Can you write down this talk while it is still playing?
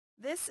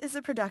This is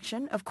a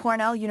production of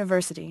Cornell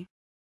University.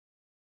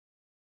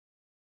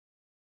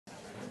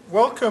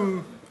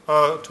 Welcome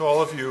to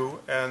all of you,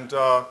 and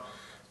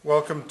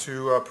welcome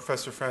to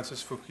Professor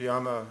Francis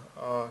Fukuyama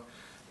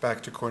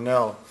back to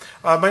Cornell.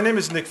 My name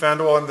is Nick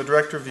Vanderwall. I'm the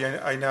director of the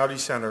Einaudi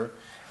Center,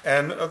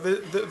 and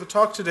the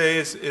talk today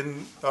is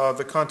in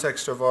the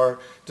context of our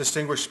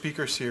Distinguished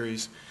Speaker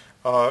Series,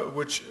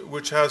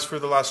 which has for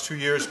the last 2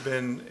 years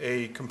been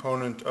a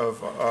component of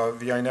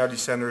the Einaudi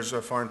Center's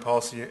Foreign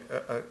Policy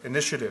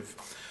Initiative.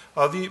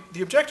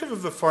 The objective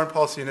of the Foreign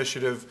Policy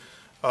Initiative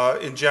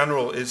in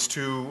general is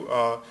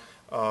to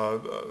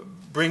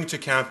bring to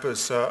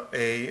campus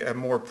a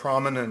more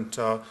prominent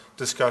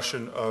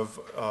discussion of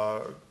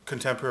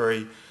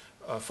contemporary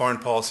foreign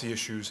policy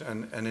issues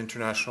and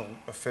international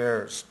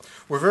affairs.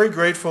 We're very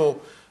grateful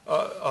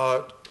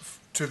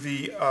to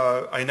the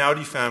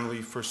Einaudi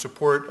family for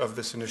support of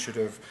this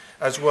initiative,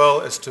 as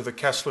well as to the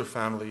Kessler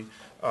family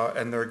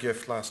and their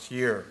gift last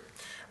year.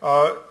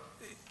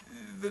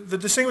 The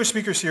Distinguished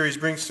Speaker Series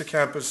brings to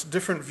campus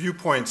different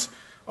viewpoints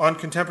on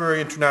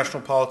contemporary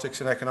international politics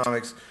and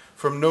economics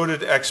from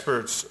noted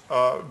experts,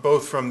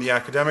 both from the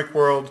academic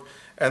world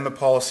and the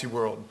policy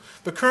world.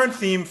 The current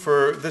theme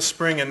for this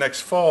spring and next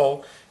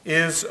fall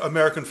is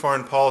American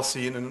foreign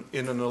policy in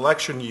an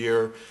election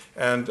year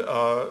and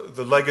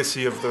the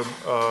legacy of the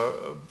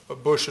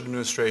Bush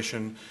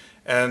administration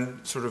and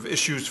sort of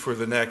issues for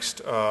the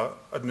next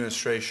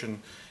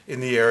administration in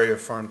the area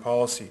of foreign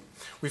policy.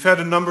 We've had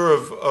a number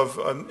of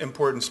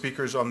important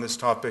speakers on this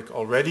topic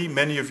already.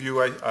 Many of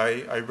you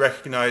I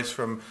recognize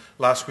from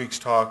last week's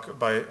talk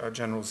by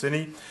General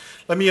Zinni.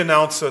 Let me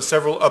announce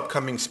several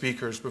upcoming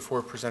speakers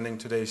before presenting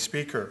today's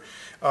speaker.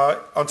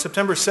 On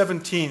September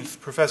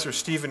 17th, Professor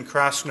Stephen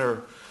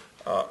Krasner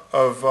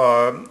of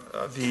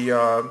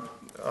the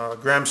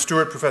Graham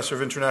Stewart Professor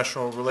of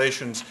International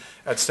Relations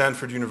at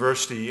Stanford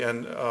University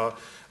and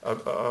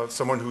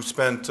someone who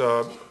spent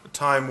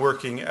time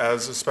working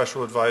as a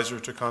special advisor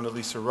to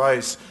Condoleezza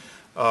Rice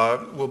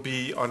will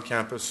be on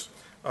campus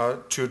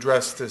to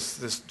address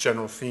this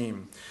general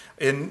theme.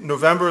 In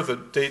November, the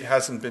date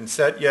hasn't been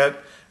set yet,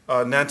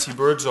 Nancy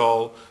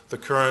Birdsall, the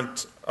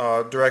current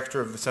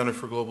director of the Center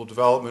for Global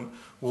Development,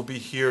 will be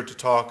here to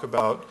talk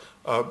about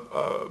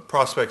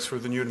prospects for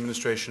the new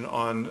administration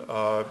on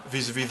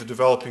vis-a-vis the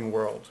developing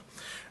world.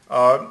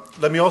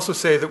 Let me also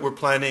say that we're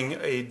planning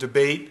a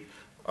debate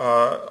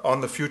on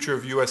the future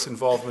of U.S.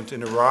 involvement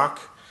in Iraq.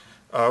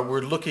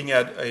 We're looking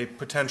at a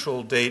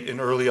potential date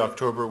in early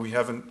October. We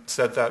haven't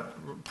said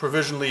that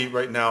provisionally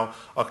right now,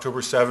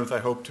 October 7th. I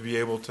hope to be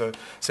able to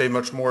say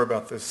much more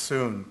about this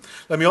soon.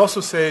 Let me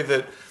also say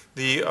that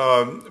the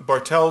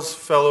Bartels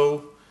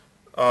Fellow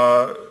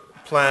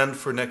planned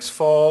for next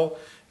fall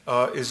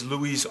is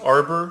Louise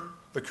Arbour,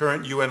 the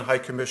current UN High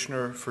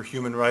Commissioner for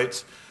Human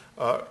Rights,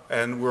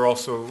 and we're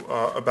also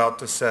about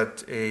to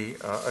set a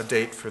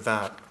date for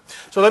that.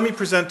 So let me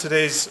present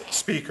today's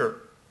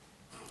speaker.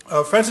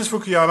 Francis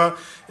Fukuyama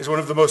is one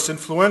of the most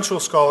influential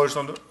scholars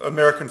on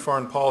American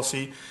foreign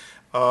policy,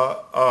 who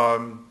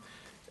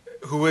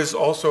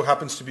also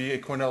happens to be a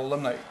Cornell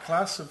alumni.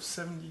 Class of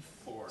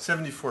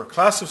 74.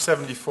 Class of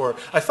 74.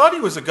 I thought he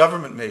was a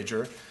government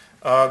major,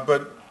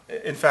 but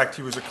in fact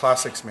he was a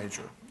classics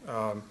major.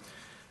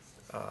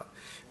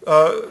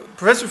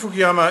 Professor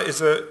Fukuyama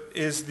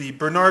is the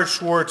Bernard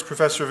Schwartz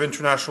Professor of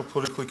International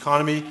Political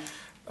Economy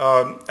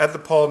at the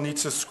Paul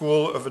Nitze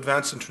School of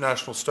Advanced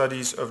International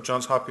Studies of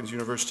Johns Hopkins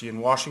University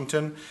in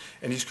Washington,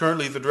 and he's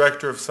currently the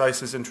director of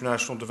SAIS's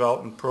International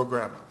Development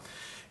Program.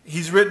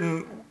 He's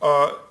written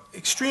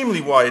extremely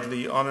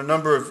widely on a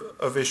number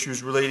of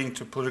issues relating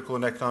to political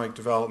and economic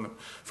development,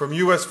 from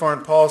U.S.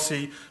 foreign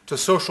policy to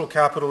social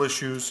capital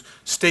issues,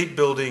 state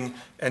building,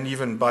 and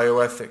even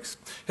bioethics.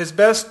 His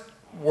best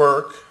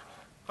work,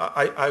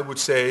 I would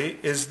say,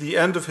 is The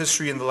End of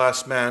History and the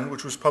Last Man,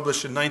 which was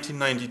published in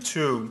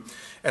 1992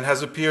 and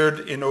has appeared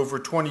in over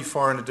 20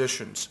 foreign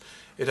editions.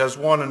 It has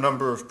won a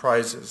number of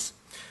prizes.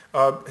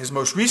 His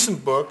most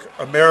recent book,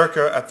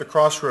 America at the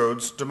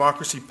Crossroads,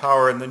 Democracy,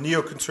 Power, and the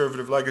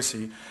Neoconservative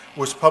Legacy,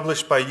 was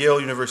published by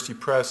Yale University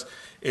Press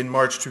in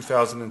March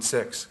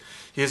 2006.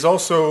 He is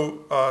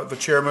also the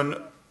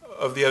chairman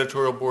of the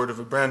editorial board of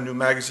a brand new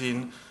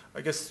magazine,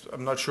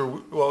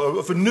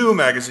 of a new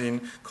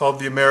magazine called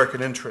The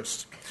American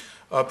Interest.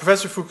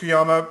 Professor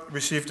Fukuyama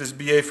received his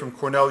BA from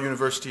Cornell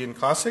University in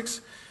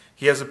Classics.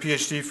 He has a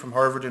PhD from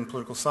Harvard in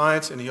Political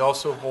Science, and he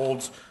also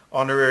holds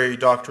honorary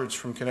doctorates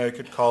from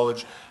Connecticut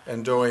College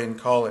and Doane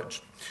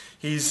College.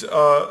 He's,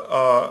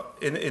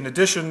 in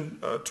addition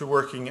to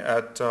working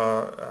at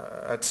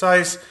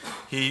SAIS,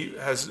 he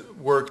has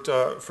worked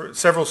for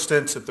several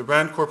stints at the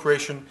Rand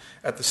Corporation,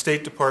 at the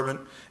State Department,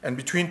 and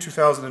between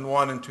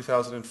 2001 and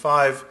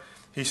 2005,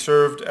 he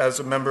served as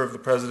a member of the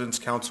President's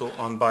Council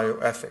on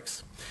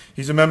Bioethics.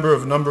 He's a member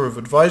of a number of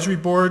advisory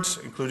boards,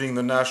 including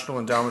the National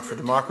Endowment for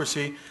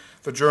Democracy,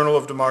 the Journal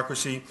of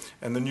Democracy,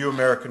 and the New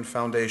American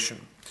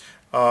Foundation.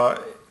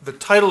 The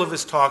title of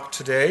his talk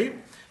today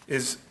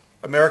is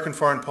American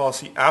Foreign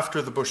Policy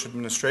After the Bush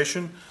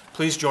Administration.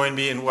 Please join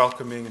me in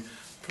welcoming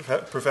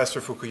Professor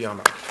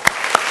Fukuyama.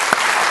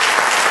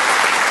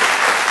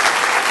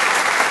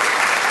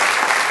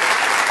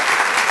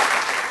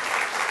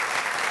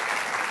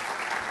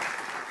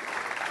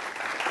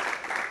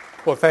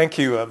 Well, thank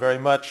you very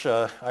much.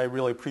 I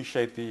really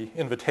appreciate the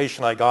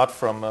invitation I got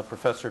from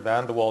Professor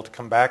Van de Waal to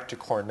come back to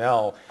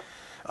Cornell.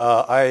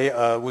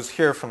 I was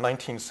here from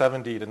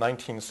 1970 to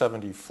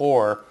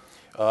 1974.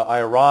 I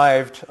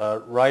arrived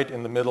right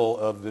in the middle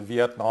of the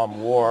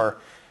Vietnam War,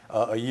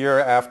 a year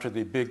after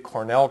the big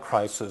Cornell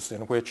crisis,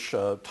 in which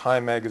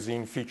Time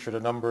magazine featured a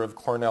number of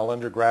Cornell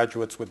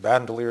undergraduates with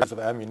bandoliers of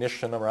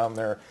ammunition around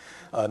their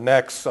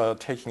necks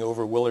taking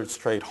over Willard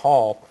Straight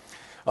Hall.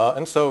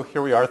 And so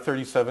here we are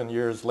 37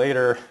 years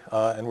later,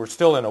 and we're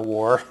still in a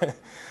war,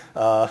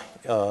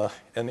 an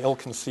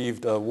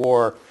ill-conceived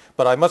war.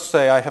 But I must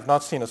say I have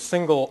not seen a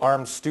single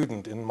armed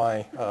student in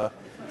my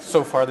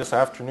so far this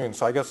afternoon.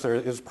 So I guess there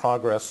is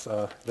progress.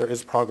 There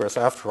is progress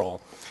after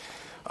all.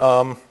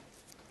 I'm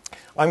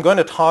going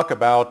to talk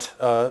about.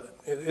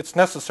 It's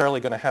necessarily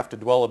going to have to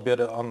dwell a bit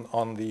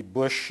on the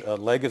Bush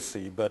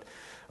legacy, but.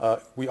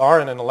 We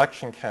are in an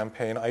election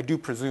campaign. I do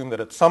presume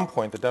that at some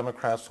point the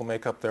Democrats will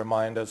make up their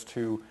mind as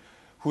to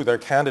who their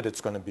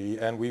candidate's going to be,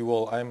 and we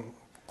will, I'm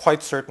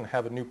quite certain,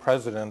 have a new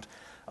president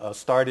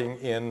starting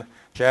in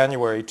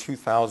January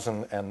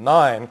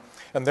 2009,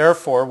 and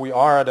therefore we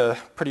are at a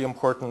pretty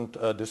important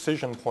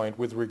decision point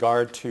with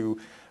regard to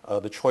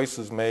the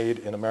choices made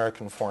in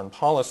American foreign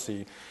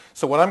policy.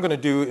 So what I'm going to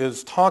do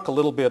is talk a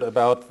little bit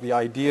about the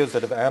ideas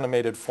that have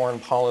animated foreign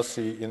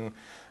policy in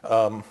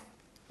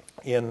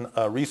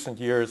recent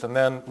years, and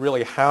then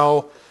really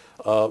how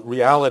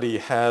reality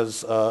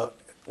has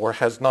or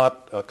has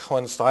not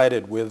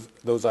coincided with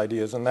those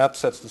ideas. And that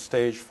sets the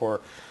stage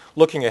for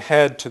looking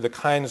ahead to the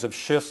kinds of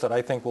shifts that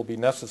I think will be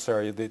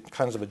necessary, the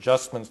kinds of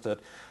adjustments that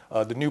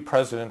the new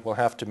president will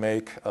have to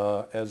make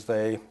as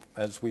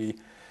we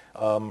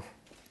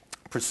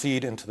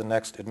proceed into the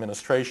next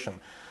administration.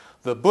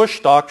 The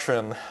Bush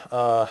doctrine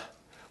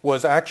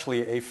was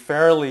actually a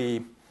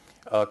fairly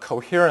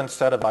coherent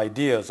set of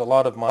ideas. A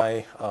lot of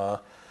my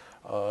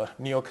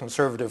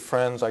neoconservative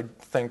friends, I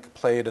think,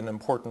 played an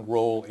important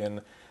role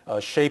in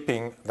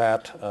shaping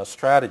that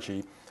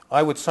strategy.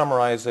 I would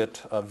summarize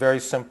it very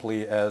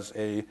simply as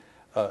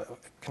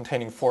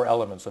containing four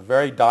elements: a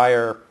very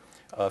dire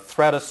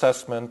threat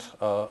assessment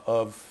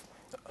of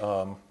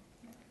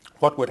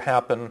what would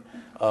happen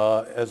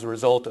as a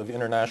result of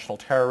international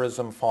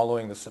terrorism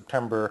following the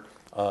September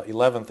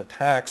 11th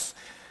attacks,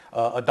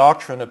 a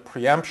doctrine of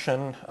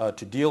preemption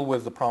to deal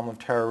with the problem of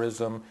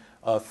terrorism.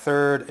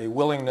 Third, a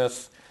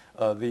willingness,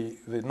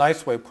 the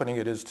nice way of putting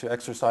it is to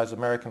exercise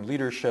American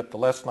leadership. The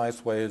less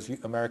nice way is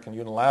American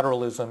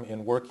unilateralism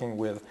in working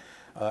with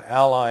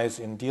allies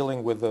in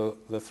dealing with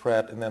the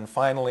threat. And then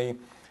finally,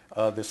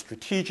 the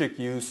strategic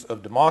use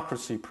of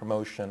democracy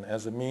promotion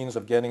as a means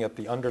of getting at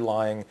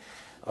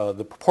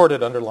the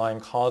purported underlying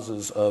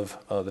causes of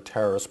the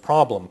terrorist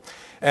problem.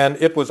 And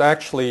it was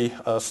actually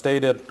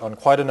stated on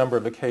quite a number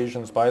of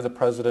occasions by the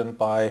president,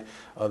 by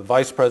the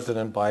vice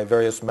president, by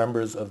various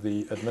members of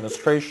the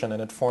administration,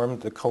 and it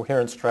formed the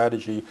coherent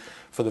strategy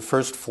for the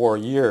first 4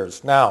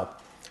 years. Now,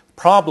 the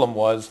problem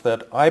was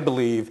that I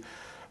believe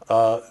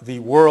the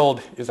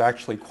world is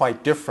actually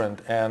quite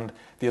different, and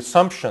the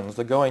assumptions,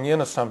 the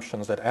going-in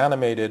assumptions that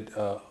animated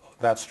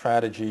that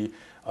strategy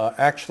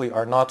actually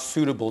are not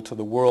suitable to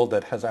the world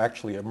that has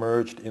actually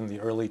emerged in the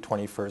early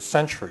 21st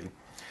century.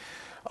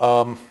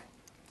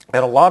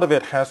 And a lot of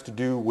it has to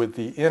do with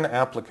the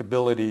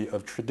inapplicability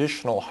of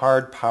traditional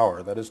hard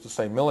power, that is to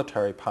say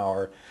military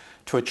power,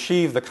 to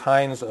achieve the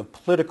kinds of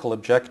political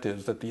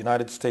objectives that the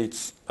United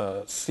States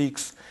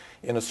seeks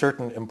in a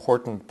certain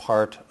important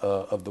part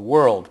of the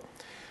world.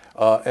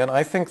 And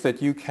I think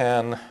that you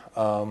can,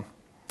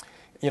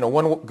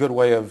 one good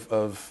way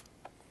of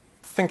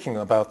thinking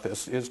about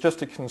this is just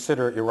to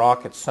consider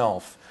Iraq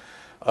itself.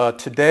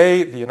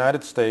 Today, the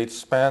United States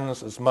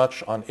spends as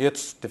much on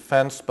its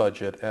defense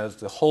budget as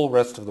the whole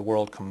rest of the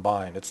world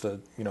combined. It's a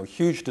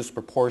huge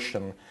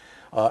disproportion,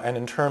 and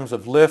in terms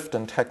of lift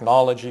and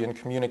technology and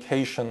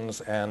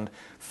communications and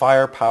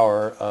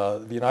firepower,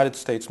 the United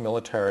States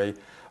military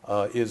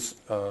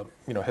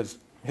has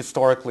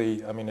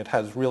historically, it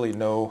has really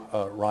no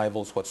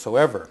rivals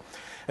whatsoever.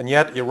 And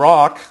yet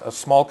Iraq, a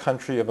small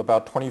country of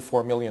about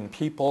 24 million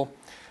people,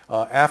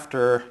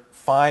 after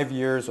 5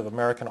 years of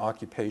American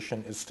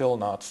occupation, is still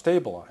not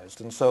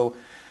stabilized. And so,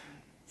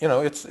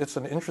 it's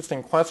an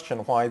interesting question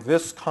why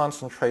this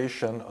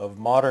concentration of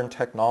modern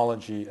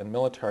technology and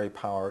military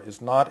power is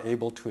not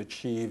able to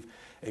achieve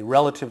a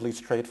relatively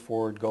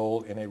straightforward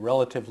goal in a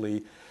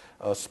relatively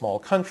small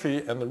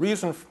country. And the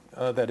reason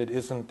that it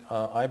isn't,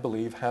 I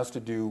believe, has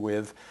to do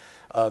with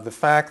the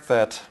fact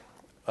that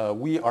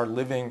we are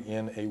living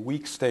in a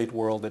weak state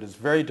world that is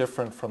very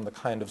different from the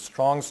kind of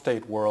strong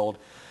state world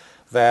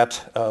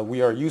that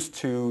we are used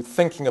to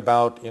thinking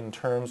about in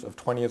terms of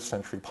 20th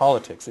century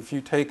politics. If you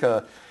take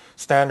a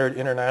standard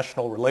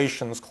international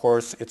relations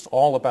course, it's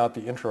all about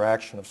the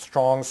interaction of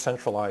strong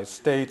centralized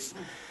states,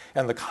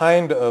 and the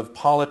kind of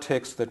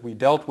politics that we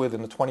dealt with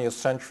in the 20th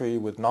century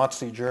with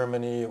Nazi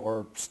Germany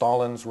or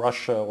Stalin's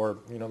Russia or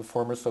the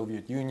former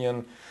Soviet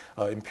Union,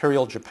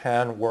 Imperial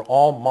Japan, were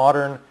all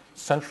modern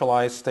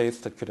centralized states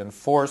that could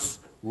enforce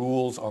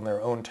rules on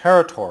their own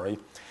territory.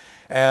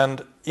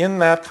 And in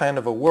that kind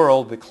of a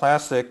world, the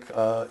classic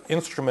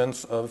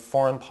instruments of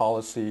foreign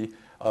policy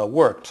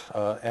worked,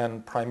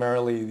 and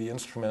primarily the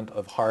instrument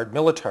of hard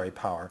military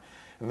power.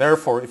 And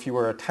therefore, if you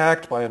were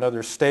attacked by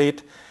another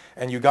state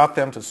and you got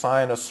them to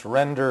sign a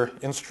surrender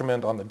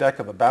instrument on the deck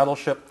of a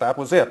battleship, that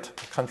was it.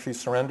 The country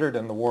surrendered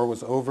and the war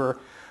was over,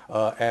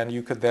 and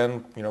you could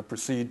then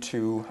proceed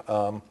to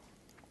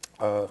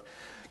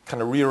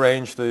kind of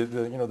rearrange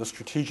the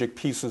strategic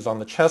pieces on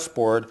the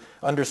chessboard,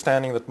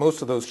 understanding that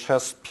most of those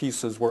chess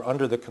pieces were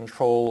under the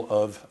control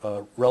of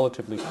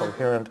relatively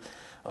coherent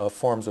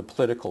forms of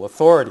political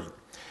authority.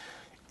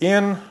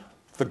 In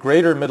the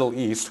greater Middle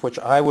East, which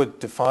I would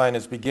define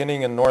as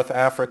beginning in North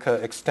Africa,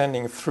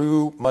 extending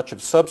through much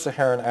of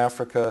sub-Saharan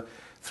Africa,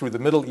 through the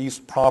Middle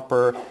East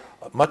proper,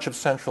 much of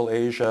Central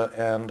Asia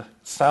and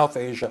South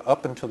Asia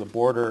up into the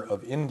border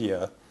of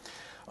India,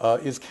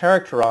 is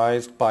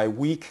characterized by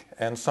weak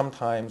and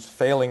sometimes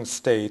failing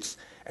states.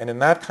 And in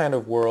that kind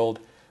of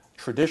world,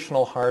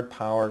 traditional hard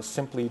power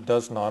simply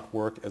does not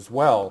work as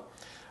well.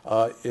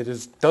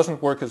 It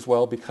doesn't work as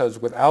well because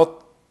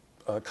without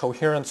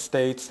coherent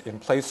states in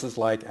places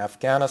like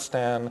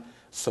Afghanistan,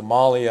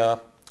 Somalia,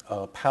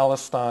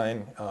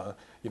 Palestine,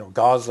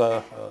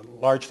 Gaza,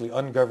 largely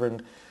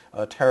ungoverned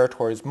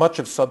territories, much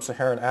of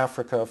sub-Saharan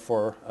Africa,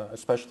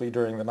 especially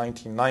during the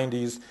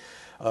 1990s,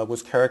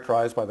 was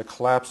characterized by the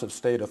collapse of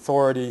state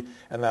authority,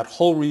 and that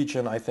whole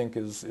region, I think,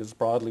 is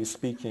broadly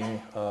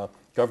speaking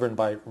governed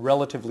by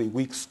relatively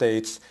weak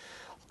states.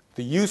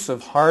 The use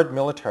of hard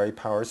military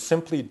power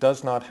simply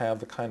does not have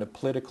the kind of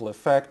political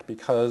effect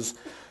because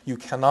you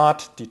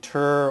cannot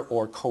deter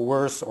or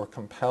coerce or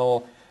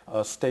compel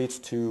states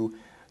to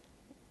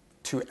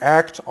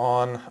act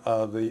on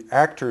the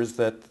actors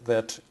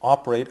that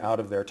operate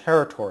out of their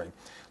territory.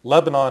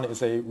 Lebanon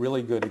is a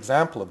really good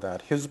example of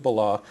that,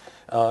 Hezbollah,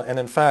 and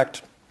in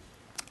fact,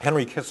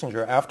 Henry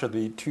Kissinger, after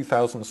the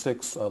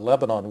 2006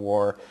 Lebanon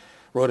war,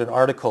 wrote an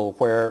article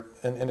where,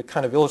 and it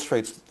kind of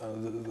illustrates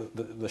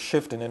the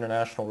shift in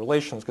international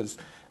relations, because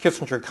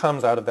Kissinger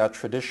comes out of that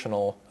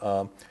traditional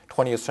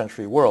 20th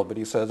century world. But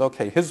he says,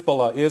 okay,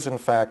 Hezbollah is in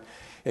fact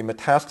a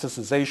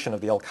metastasization of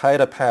the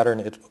Al-Qaeda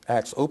pattern. It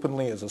acts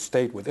openly as a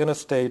state within a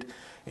state,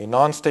 a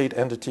non-state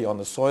entity on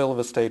the soil of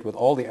a state with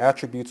all the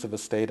attributes of a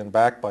state and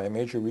backed by a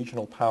major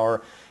regional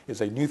power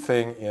is a new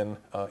thing in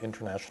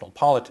international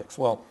politics.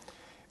 Well,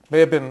 it may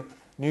have been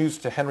news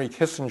to Henry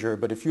Kissinger,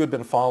 but if you had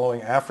been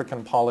following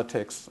African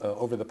politics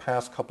over the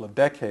past couple of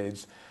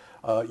decades,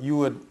 you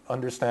would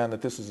understand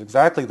that this is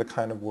exactly the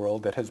kind of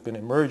world that has been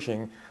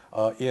emerging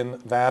in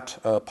that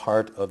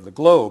part of the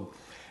globe.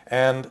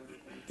 And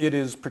it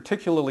is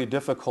particularly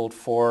difficult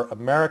for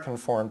American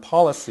foreign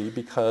policy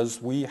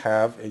because we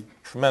have a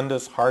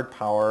tremendous hard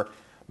power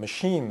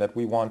machine that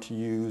we want to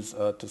use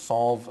to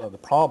solve the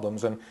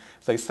problems. And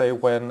as they say,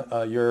 when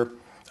your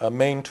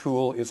main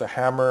tool is a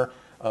hammer,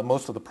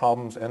 most of the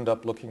problems end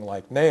up looking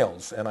like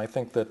nails. And I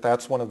think that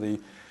that's one of the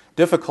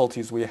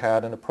difficulties we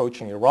had in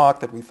approaching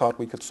Iraq, that we thought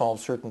we could solve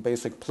certain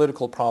basic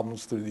political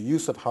problems through the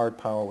use of hard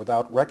power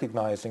without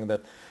recognizing that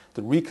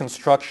the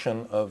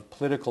reconstruction of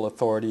political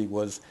authority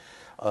was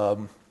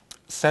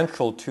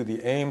central to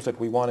the aims that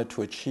we wanted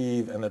to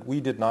achieve, and that we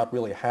did not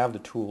really have the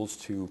tools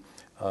to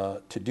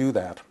do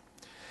that.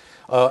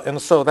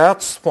 And so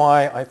that's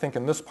why I think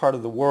in this part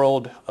of the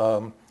world,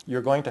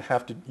 you're going to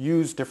have to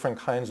use different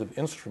kinds of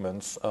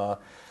instruments.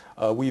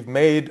 We've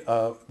made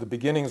the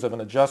beginnings of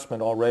an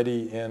adjustment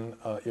already in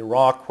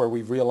Iraq, where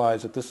we've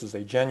realized that this is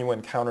a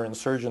genuine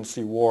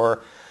counterinsurgency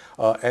war.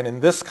 And in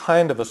this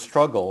kind of a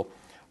struggle,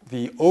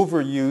 the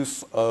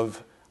overuse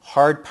of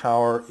hard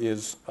power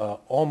is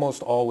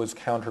almost always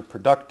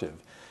counterproductive,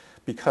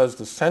 because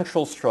the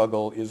central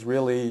struggle is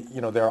really,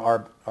 there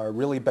are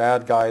really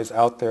bad guys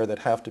out there that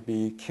have to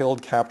be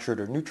killed, captured,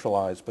 or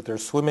neutralized, but they're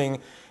swimming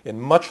in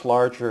much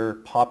larger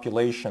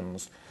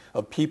populations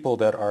of people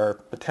that are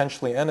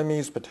potentially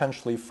enemies,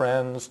 potentially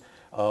friends,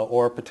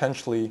 or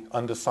potentially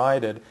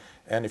undecided.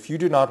 And if you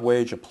do not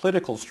wage a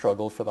political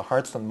struggle for the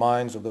hearts and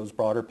minds of those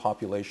broader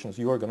populations,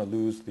 you are going to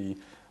lose the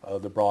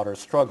broader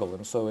struggle.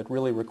 And so it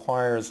really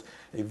requires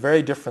a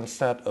very different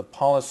set of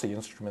policy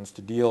instruments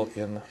to deal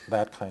in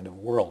that kind of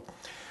world.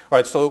 All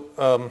right,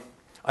 so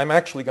I'm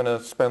actually going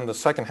to spend the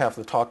second half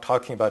of the talk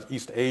talking about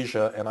East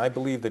Asia, and I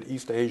believe that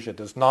East Asia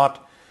does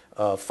not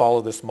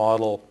follow this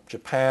model.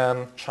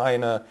 Japan,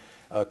 China,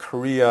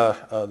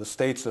 Korea, the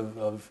states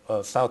of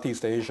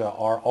Southeast Asia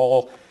are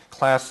all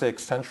classic,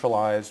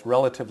 centralized,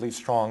 relatively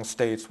strong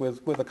states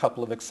with a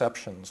couple of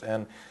exceptions.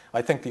 And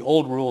I think the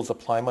old rules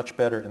apply much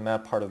better in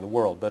that part of the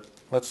world. But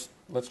let's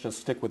just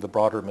stick with the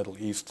broader Middle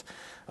East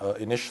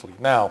initially.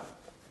 Now,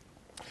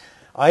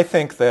 I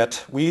think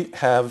that we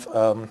have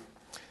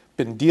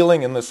been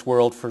dealing in this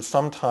world for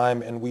some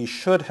time, and we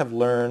should have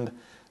learned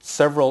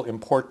several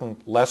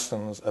important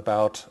lessons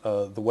about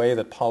the way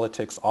that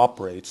politics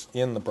operates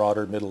in the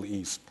broader Middle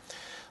East.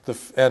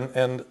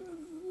 And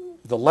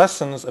the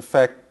lessons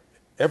affect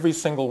every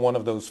single one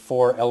of those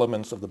four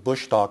elements of the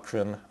Bush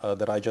doctrine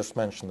that I just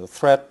mentioned: the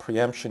threat,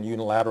 preemption,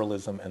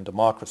 unilateralism, and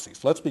democracy.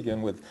 So let's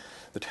begin with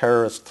the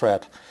terrorist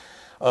threat.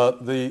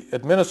 The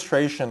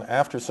administration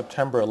after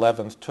September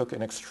 11th took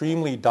an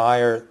extremely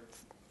dire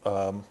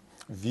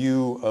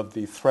view of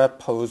the threat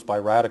posed by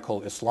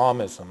radical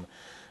Islamism.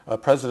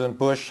 President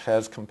Bush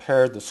has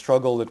compared the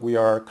struggle that we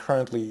are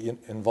currently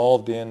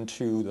involved in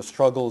to the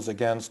struggles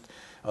against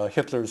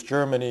Hitler's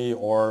Germany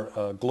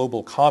or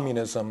global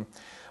communism,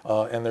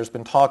 and there's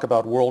been talk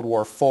about World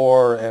War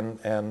IV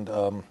and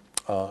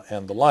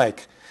the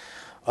like.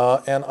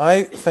 And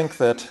I think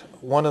that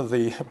one of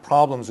the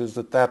problems is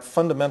that that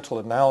fundamental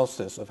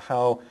analysis of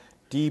how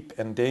deep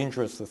and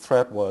dangerous the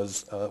threat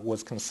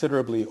was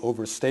considerably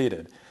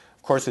overstated.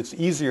 Of course, it's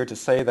easier to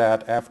say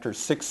that after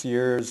 6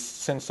 years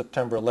since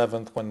September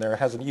 11th, when there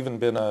hasn't even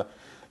been a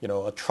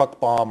truck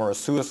bomb or a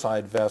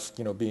suicide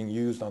vest, being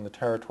used on the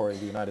territory of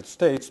the United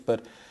States.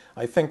 But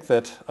I think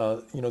that,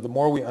 the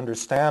more we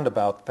understand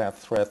about that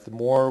threat, the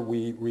more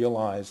we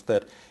realize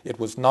that it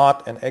was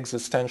not an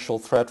existential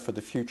threat for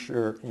the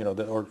future,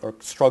 or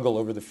struggle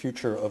over the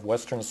future of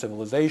Western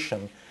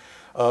civilization,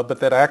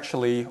 but that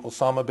actually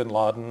Osama bin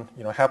Laden,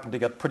 happened to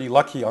get pretty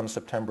lucky on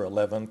September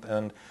 11th,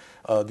 and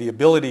the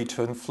ability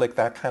to inflict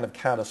that kind of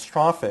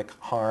catastrophic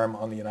harm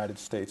on the United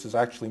States is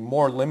actually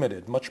more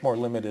limited, much more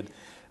limited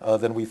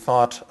than we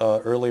thought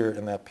earlier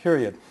in that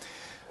period.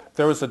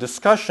 There was a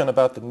discussion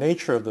about the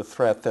nature of the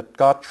threat that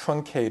got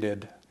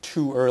truncated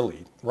too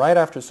early. Right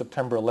after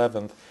September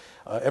 11th,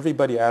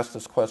 everybody asked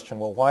this question,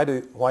 well, why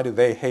do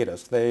they hate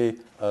us? They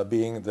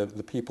being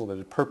the people that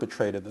had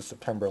perpetrated the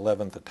September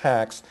 11th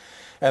attacks.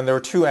 And there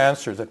were two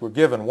answers that were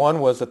given. One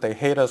was that they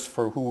hate us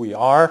for who we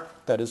are.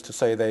 That is to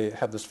say, they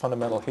have this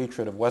fundamental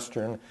hatred of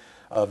Western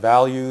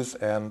values,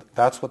 and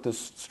that's what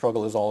this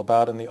struggle is all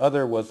about. And the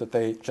other was that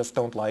they just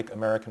don't like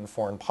American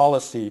foreign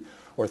policy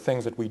or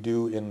things that we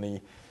do in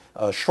the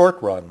short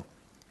run.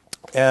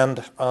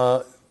 And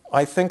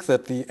I think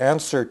that the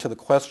answer to the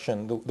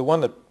question, the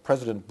one that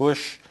President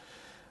Bush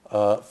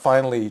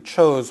finally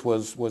chose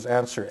was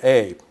answer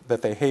A,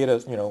 that they hate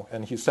us,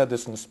 and he said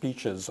this in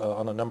speeches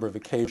on a number of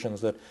occasions,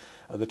 that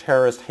the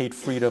terrorists hate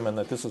freedom and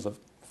that this is a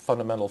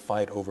fundamental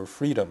fight over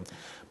freedom.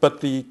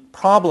 But the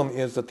problem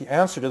is that the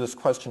answer to this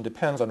question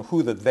depends on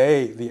who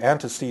the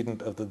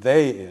antecedent of the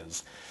they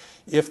is.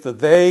 If the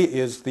they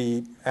is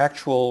the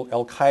actual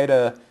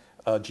Al-Qaeda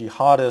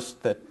jihadists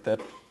that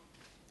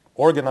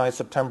organized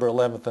September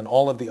 11th and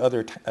all of the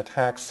other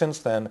attacks since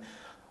then,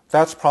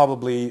 that's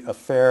probably a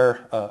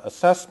fair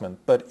assessment.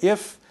 But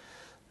if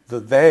the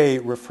they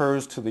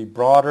refers to the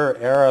broader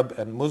Arab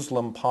and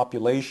Muslim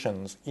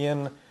populations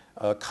in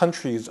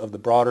countries of the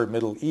broader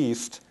Middle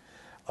East,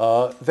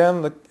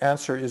 then the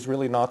answer is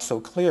really not so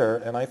clear.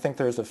 And I think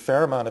there's a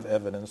fair amount of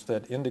evidence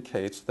that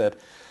indicates that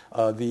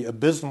the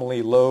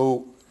abysmally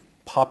low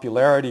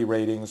popularity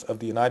ratings of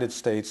the United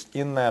States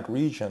in that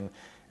region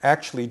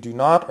actually do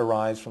not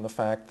arise from the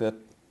fact that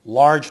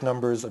large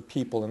numbers of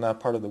people in that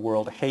part of the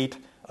world hate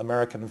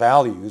American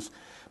values,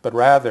 but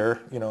rather,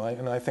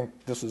 and I think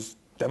this is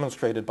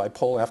demonstrated by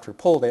poll after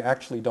poll, they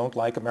actually don't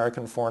like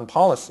American foreign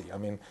policy. I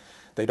mean,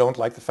 they don't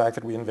like the fact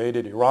that we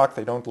invaded Iraq.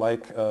 They don't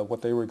like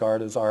what they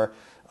regard as our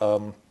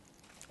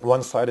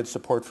one-sided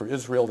support for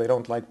Israel. They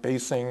don't like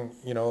basing,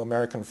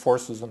 American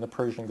forces in the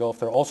Persian Gulf.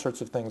 There are all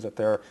sorts of things that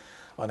they're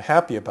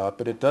unhappy about,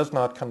 but it does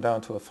not come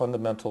down to a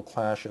fundamental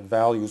clash of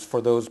values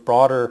for those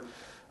broader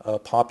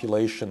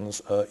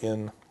populations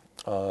in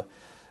the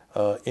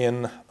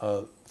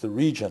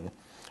region.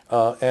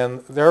 And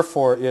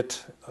therefore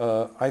it,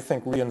 I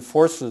think,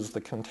 reinforces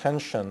the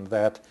contention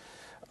that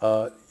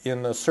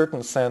in a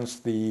certain sense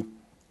the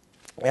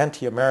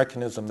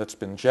anti-Americanism that's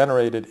been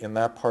generated in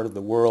that part of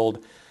the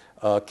world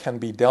can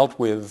be dealt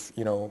with,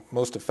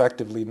 most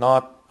effectively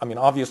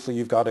obviously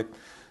you've got to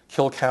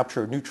kill,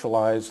 capture,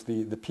 neutralize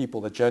the people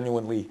that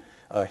genuinely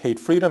hate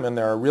freedom, and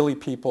there are really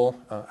people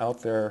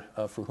out there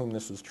for whom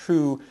this is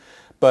true.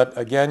 But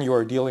again, you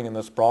are dealing in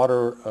this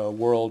broader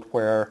world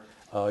where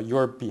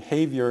your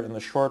behavior in the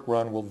short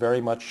run will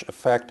very much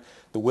affect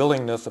the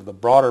willingness of the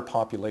broader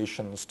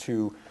populations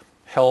to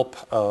help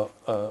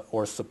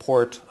or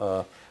support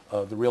the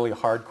really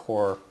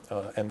hardcore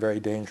and very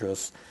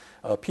dangerous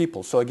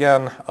people. So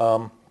again,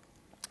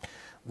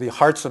 the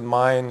hearts and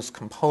minds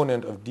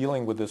component of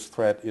dealing with this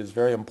threat is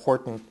very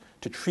important,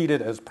 to treat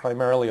it as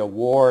primarily a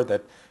war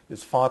that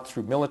is fought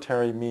through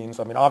military means.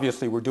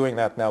 Obviously we're doing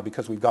that now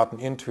because we've gotten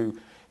into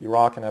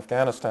Iraq and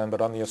Afghanistan,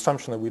 but on the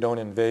assumption that we don't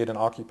invade and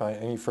occupy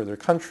any further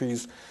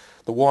countries,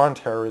 the war on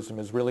terrorism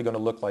is really going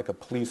to look like a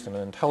police and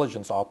an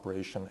intelligence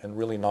operation and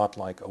really not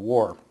like a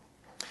war.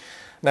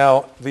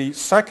 Now, the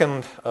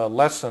second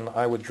lesson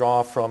I would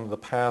draw from the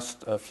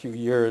past few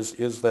years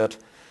is that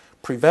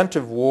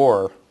preventive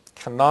war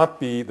cannot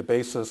be the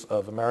basis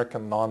of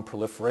American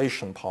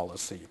non-proliferation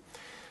policy.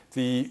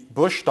 The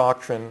Bush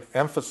doctrine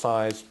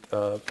emphasized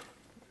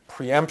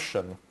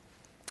preemption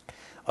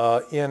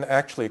in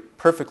actually a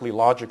perfectly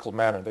logical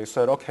manner. They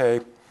said,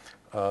 okay,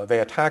 they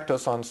attacked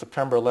us on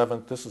September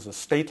 11th. This is a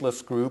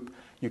stateless group.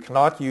 You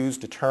cannot use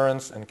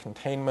deterrence and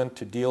containment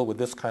to deal with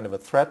this kind of a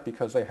threat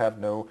because they have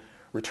no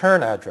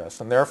return address.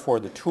 And therefore,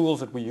 the tools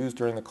that we used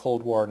during the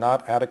Cold War are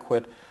not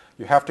adequate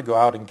You have to go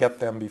out and get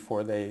them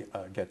before they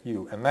get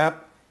you. And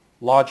that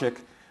logic,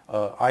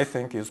 I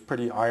think, is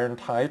pretty iron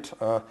tight.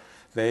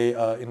 They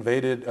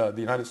invaded, the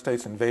United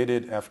States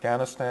invaded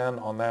Afghanistan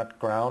on that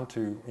ground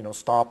to,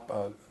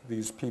 stop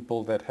these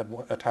people that had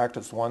attacked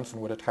us once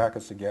and would attack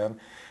us again.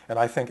 And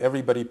I think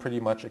everybody pretty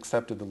much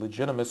accepted the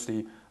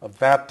legitimacy of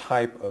that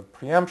type of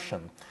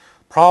preemption.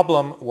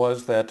 Problem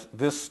was that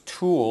this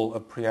tool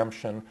of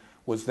preemption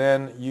was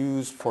then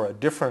used for a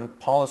different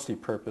policy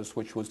purpose,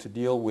 which was to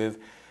deal with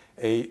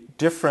a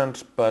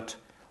different but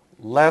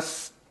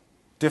less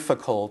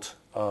difficult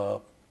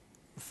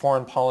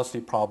foreign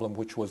policy problem,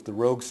 which was the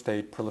rogue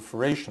state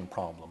proliferation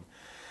problem.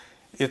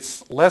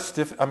 It's less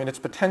it's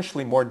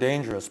potentially more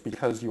dangerous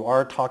because you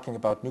are talking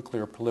about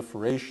nuclear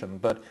proliferation,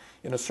 but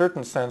in a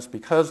certain sense,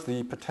 because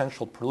the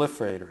potential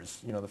proliferators,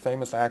 the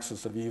famous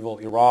axis of evil,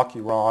 Iraq,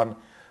 Iran,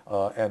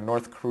 and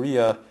North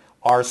Korea,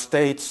 are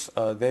states,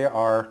 they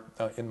are,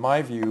 in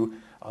my view,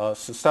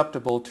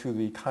 susceptible to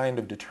the kind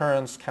of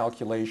deterrence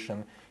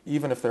calculation,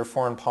 even if their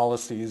foreign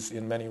policies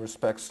in many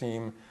respects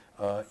seem,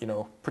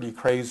 pretty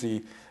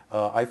crazy.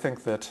 I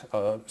think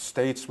that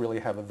states really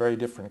have a very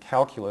different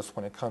calculus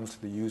when it comes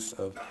to the use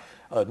of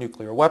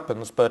nuclear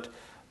weapons. But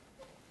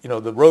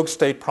the rogue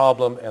state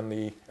problem and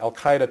the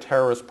Al-Qaeda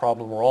terrorist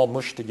problem were all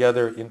mushed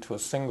together into a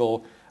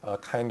single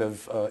kind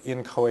of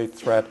inchoate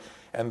threat,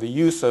 and the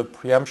use of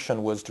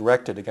preemption was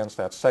directed against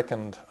that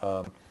second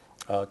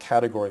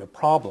category of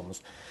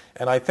problems.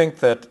 And I think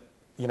that,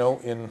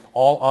 in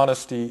all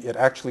honesty, it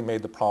actually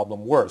made the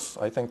problem worse.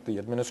 I think the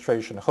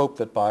administration hoped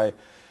that by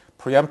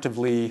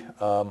preemptively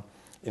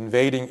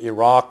invading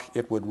Iraq,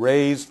 it would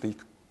raise the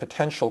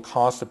potential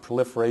cost of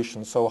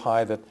proliferation so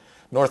high that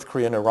North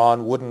Korea and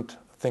Iran wouldn't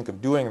think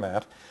of doing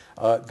that.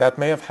 That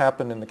may have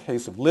happened in the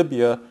case of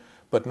Libya,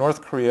 but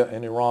North Korea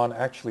and Iran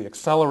actually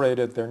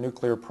accelerated their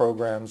nuclear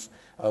programs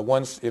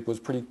once it was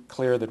pretty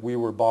clear that we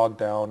were bogged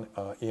down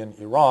in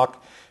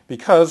Iraq,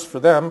 because for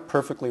them,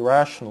 perfectly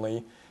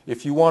rationally,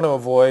 if you want to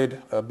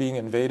avoid being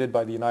invaded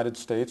by the United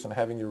States and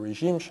having your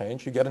regime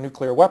change, you get a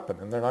nuclear weapon,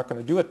 and they're not going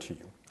to do it to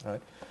you.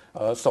 Right?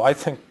 So I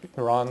think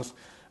Iran's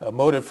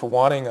motive for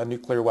wanting a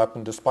nuclear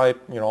weapon, despite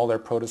all their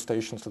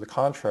protestations to the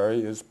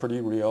contrary, is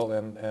pretty real,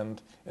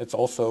 and it's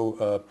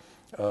also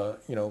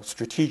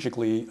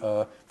strategically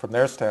from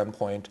their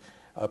standpoint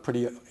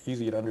pretty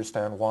easy to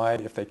understand why,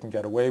 if they can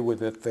get away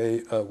with it,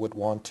 they would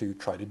want to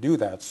try to do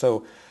that.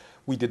 So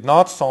we did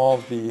not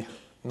solve the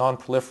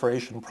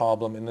non-proliferation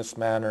problem in this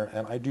manner,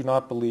 and I do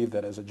not believe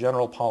that as a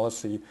general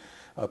policy,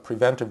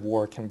 preventive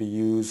war can be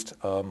used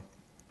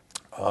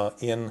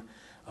in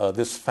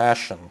this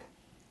fashion.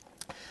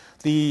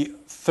 The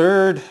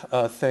third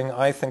thing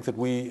I think that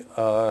we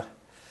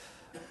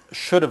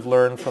should have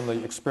learned from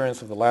the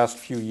experience of the last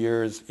few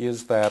years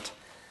is that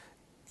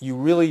you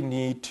really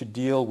need to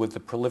deal with the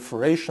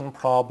proliferation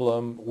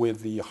problem,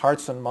 with the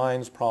hearts and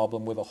minds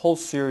problem, with a whole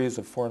series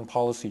of foreign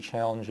policy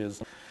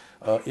challenges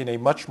in a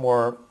much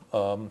more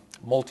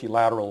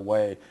multilateral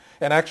way.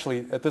 And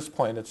actually, at this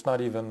point, it's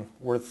not even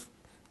worth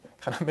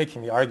kind of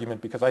making the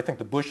argument, because I think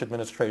the Bush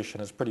administration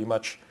has pretty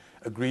much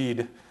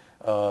agreed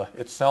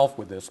itself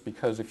with this,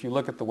 because if you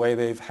look at the way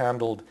they've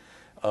handled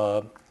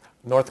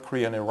North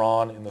Korea and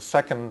Iran in the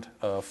second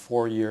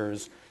 4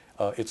 years,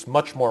 it's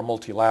much more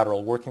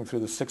multilateral, working through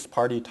the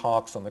six-party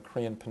talks on the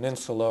Korean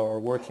Peninsula, or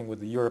working with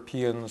the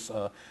Europeans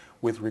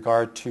with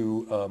regard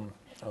to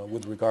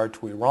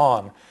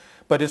Iran.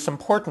 But it's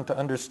important to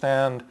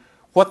understand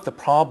what the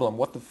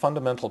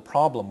fundamental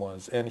problem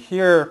was. And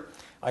here,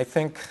 I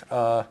think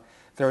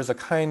there is a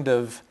kind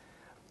of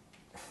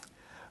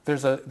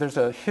there's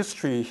a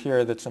history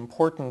here that's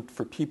important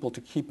for people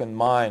to keep in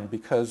mind,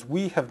 because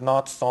we have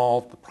not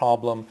solved the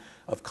problem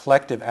of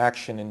collective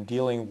action in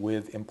dealing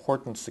with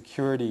important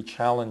security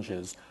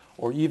challenges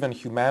or even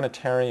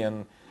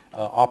humanitarian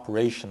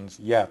operations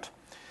yet.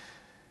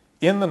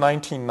 In the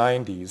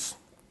 1990s,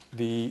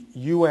 the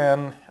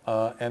UN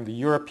and the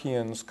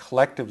Europeans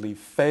collectively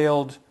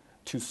failed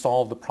to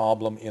solve the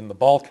problem in the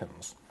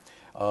Balkans.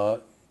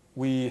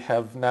 We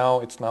have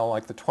now, it's now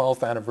like the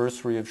 12th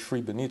anniversary of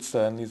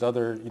Srebrenica and these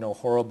other,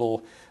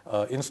 horrible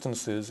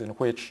instances in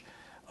which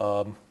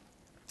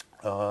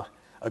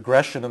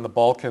aggression in the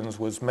Balkans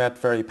was met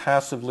very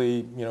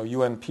passively.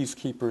 UN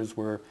peacekeepers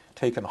were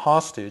taken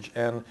hostage,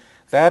 and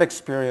that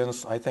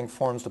experience, I think,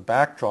 forms the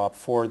backdrop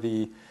for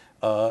the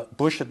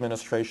Bush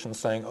administration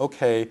saying,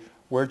 okay,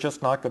 we're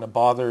just not going to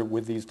bother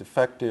with these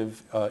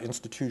defective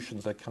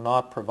institutions that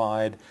cannot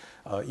provide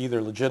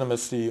either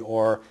legitimacy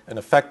or an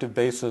effective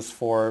basis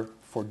for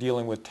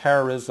dealing with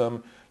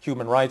terrorism,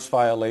 human rights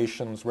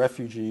violations,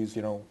 refugees,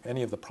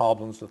 any of the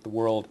problems that the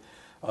world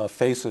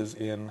faces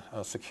in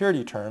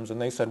security terms.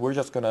 And they said, we're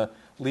just going to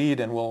lead,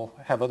 and we'll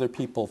have other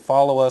people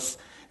follow us,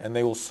 and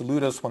they will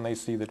salute us when they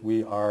see that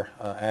we are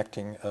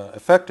acting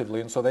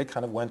effectively. And so they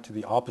kind of went to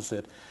the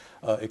opposite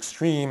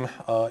extreme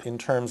in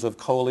terms of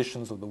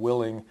coalitions of the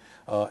willing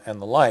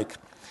and the like.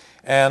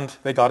 And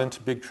they got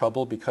into big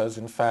trouble because,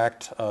 in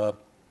fact, it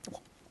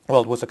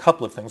was a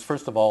couple of things.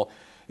 First of all,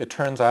 it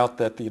turns out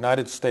that the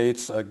United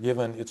States,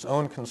 given its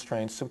own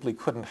constraints, simply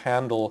couldn't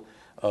handle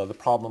the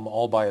problem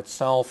all by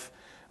itself.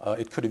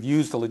 It could have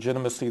used the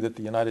legitimacy that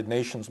the United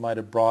Nations might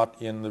have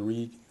brought in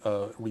the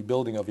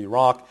rebuilding of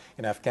Iraq.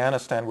 In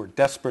Afghanistan, we're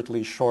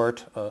desperately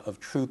short of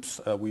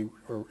troops. We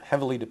were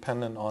heavily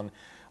dependent on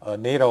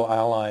NATO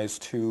allies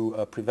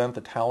to prevent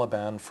the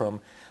Taliban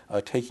from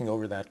taking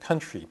over that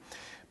country.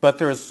 But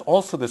there's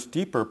also this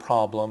deeper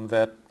problem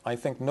that I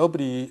think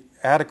nobody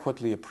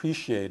adequately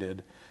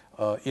appreciated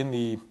in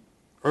the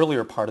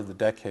earlier part of the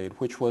decade,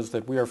 which was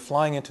that we are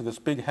flying into this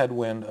big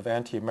headwind of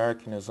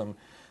anti-Americanism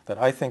that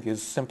I think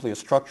is simply a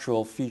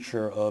structural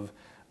feature of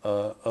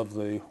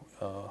the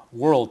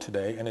world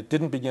today. And it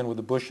didn't begin with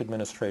the Bush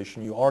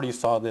administration. You already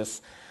saw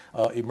this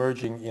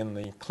emerging in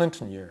the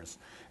Clinton years.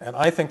 And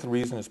I think the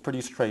reason is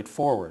pretty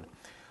straightforward.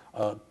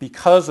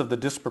 Because of the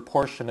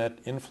disproportionate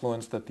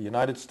influence that the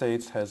United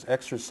States has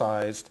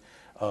exercised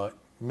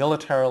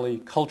militarily,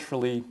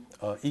 culturally,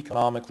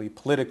 economically,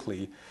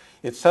 politically,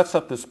 it sets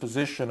up this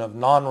position of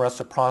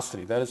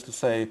non-reciprocity. That is to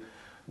say,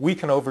 we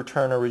can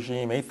overturn a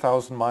regime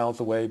 8,000 miles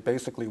away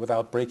basically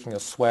without breaking a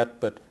sweat,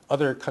 but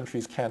other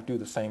countries can't do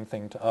the same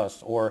thing to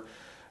us. Or,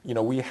 you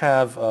know,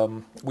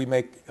 we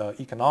make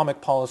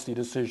economic policy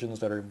decisions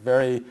that are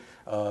very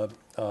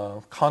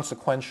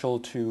consequential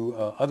to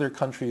other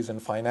countries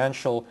in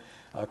financial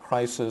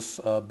crisis,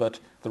 but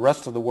the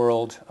rest of the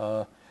world,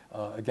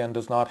 again,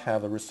 does not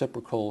have a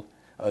reciprocal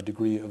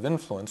degree of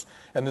influence.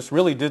 And this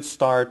really did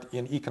start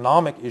in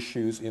economic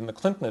issues in the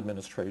Clinton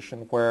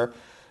administration, where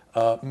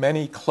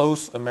many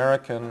close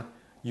American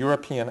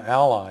European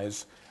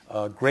allies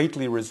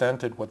greatly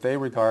resented what they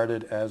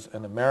regarded as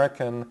an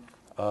American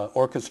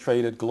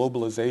orchestrated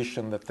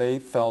globalization that they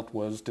felt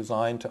was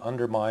designed to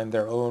undermine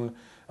their own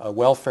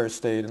welfare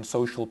state and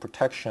social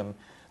protection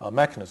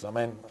mechanism.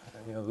 I mean,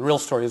 you know, the real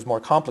story is more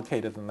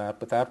complicated than that,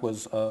 but that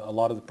was a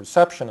lot of the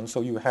perception. And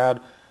so you had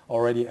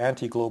already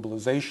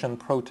anti-globalization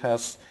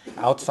protests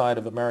outside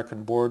of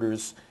American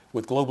borders,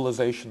 with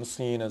globalization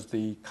seen as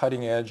the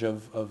cutting edge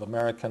of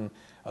American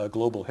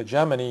global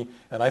hegemony.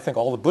 And I think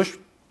all the Bush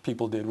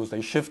people did was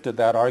they shifted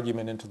that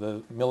argument into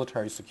the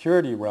military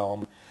security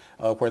realm,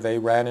 where they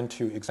ran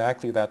into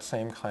exactly that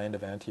same kind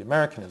of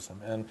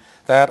anti-Americanism. And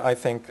that, I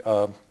think,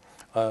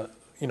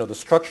 you know, the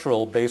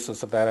structural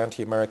basis of that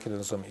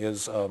anti-Americanism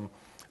is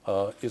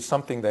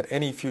something that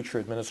any future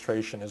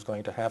administration is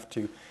going to have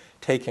to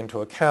take into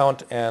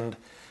account. And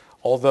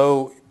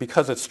although,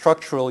 because it's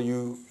structural,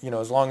 you know,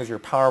 as long as you're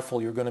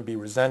powerful, you're going to be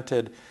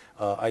resented.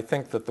 I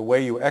think that the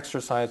way you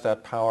exercise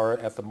that power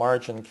at the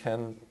margin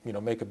can, you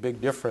know, make a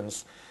big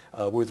difference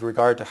with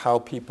regard to how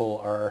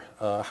people are,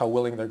 how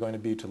willing they're going to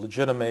be to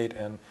legitimate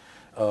and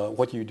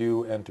what you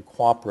do and to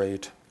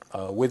cooperate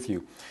with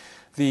you.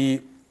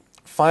 The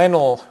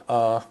final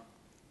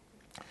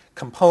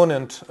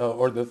component,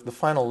 or the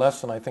final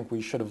lesson I think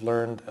we should have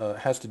learned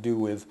has to do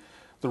with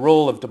the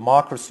role of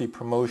democracy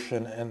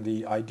promotion and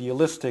the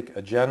idealistic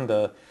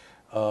agenda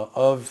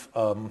of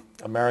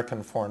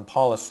American foreign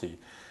policy.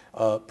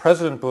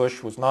 President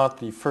Bush was not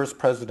the first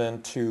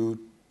president to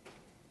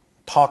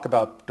talk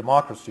about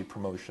democracy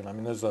promotion. I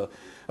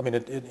mean,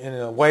 in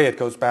a way it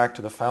goes back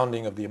to the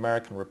founding of the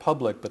American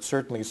Republic, but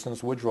certainly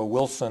since Woodrow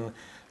Wilson,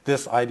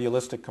 this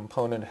idealistic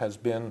component has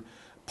been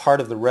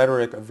part of the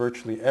rhetoric of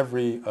virtually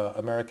every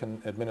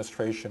American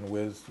administration,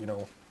 with, you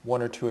know,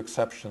 one or two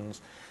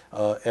exceptions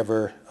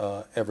ever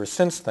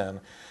since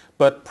then.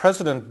 But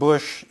President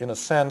Bush, in a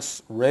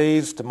sense,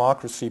 raised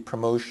democracy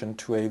promotion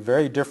to a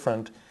very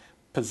different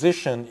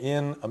position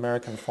in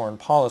American foreign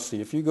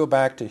policy. If you go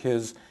back to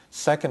his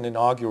second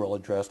inaugural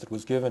address that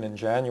was given in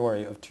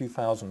January of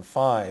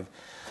 2005,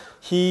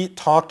 he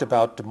talked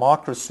about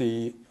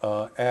democracy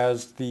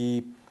as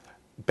the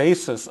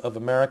basis of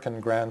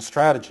American grand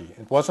strategy.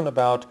 It wasn't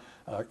about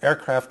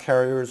aircraft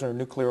carriers or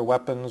nuclear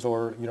weapons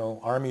or, you know,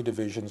 army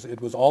divisions.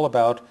 It was all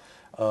about,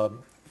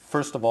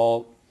 first of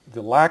all,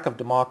 the lack of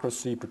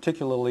democracy,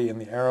 particularly in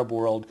the Arab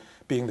world,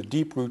 being the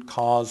deep root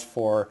cause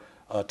for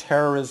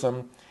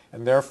terrorism,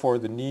 and therefore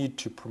the need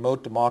to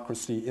promote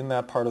democracy in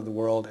that part of the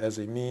world as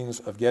a means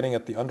of getting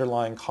at the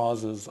underlying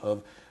causes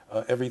of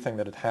everything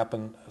that had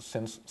happened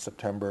since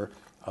September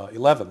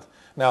 11th.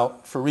 Now,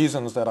 for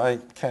reasons that I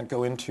can't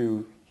go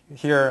into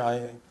here,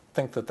 I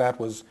think that that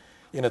was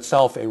in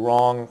itself a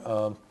wrong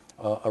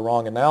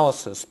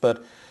analysis,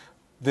 but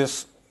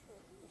this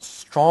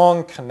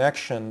strong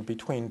connection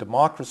between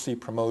democracy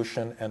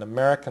promotion and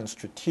American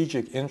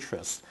strategic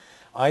interests,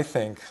 I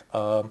think,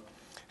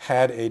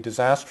 had a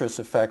disastrous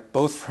effect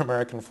both for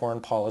American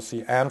foreign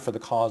policy and for the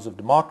cause of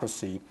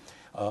democracy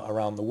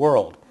around the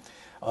world.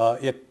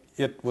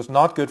 It was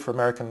not good for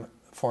American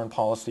foreign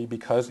policy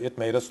because it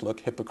made us look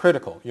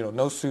hypocritical. You know,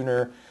 no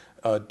sooner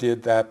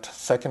did that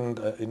second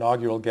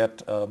inaugural get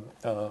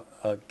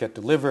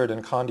delivered,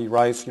 and Condi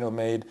Rice, you know,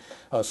 made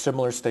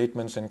similar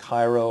statements in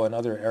Cairo and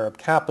other Arab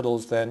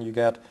capitals. Then you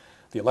get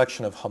the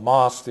election of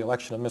Hamas, the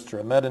election of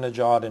Mr.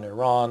 Ahmadinejad in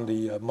Iran,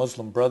 the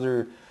Muslim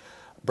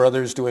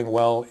brothers doing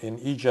well in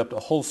Egypt, a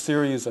whole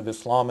series of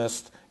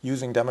Islamists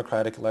using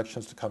democratic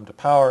elections to come to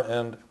power.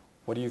 And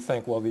what do you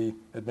think? Well, the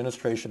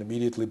administration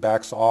immediately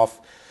backs off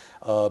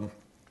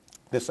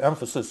this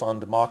emphasis on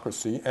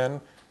democracy, and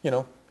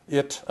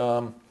it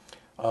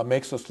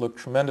makes us look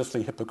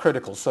tremendously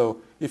hypocritical.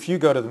 So if you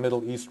go to the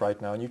Middle East right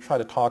now and you try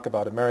to talk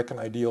about American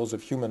ideals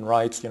of human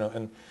rights,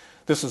 and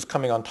this is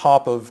coming on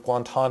top of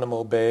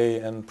Guantanamo Bay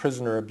and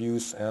prisoner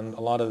abuse and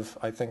a lot of,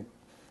 I think,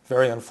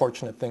 very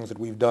unfortunate things that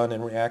we've done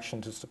in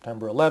reaction to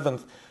September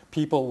 11th,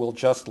 people will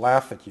just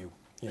laugh at you.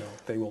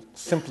 They will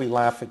simply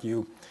laugh at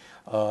you,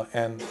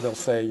 and they'll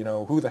say,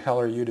 who the hell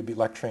are you to be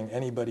lecturing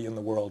anybody in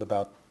the world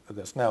about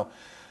this? Now,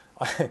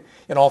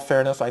 in all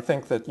fairness, I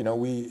think that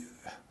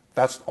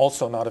that's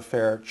also not a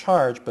fair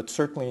charge, but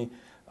certainly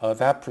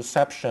that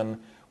perception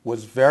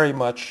was very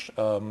much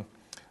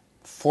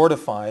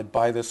fortified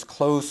by this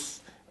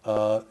close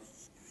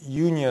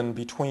union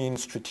between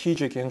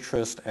strategic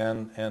interest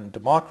and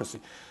democracy.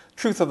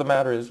 Truth of the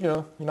matter is,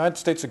 the United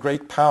States is a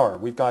great power.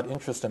 We've got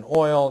interest in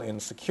oil, in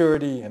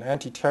security, in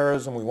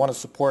anti-terrorism. We want to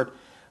support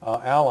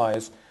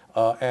allies.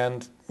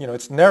 And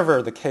it's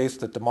never the case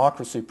that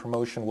democracy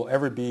promotion will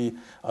ever be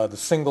the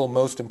single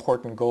most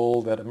important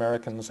goal that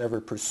Americans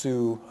ever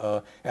pursue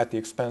at the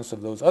expense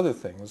of those other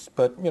things.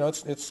 But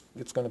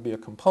it's going to be a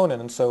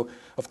component, and so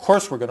of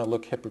course we're going to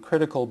look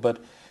hypocritical.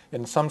 But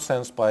in some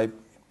sense, by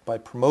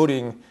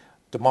promoting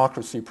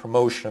democracy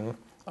promotion,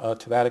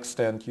 to that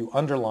extent, you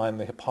underline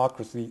the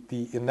hypocrisy,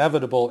 the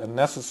inevitable and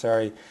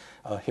necessary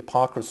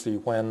hypocrisy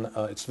when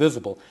it's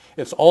visible.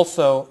 It's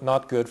also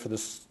not good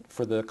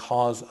for the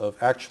cause of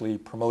actually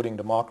promoting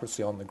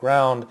democracy on the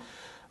ground.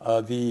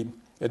 The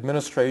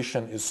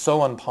administration is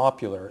so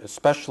unpopular,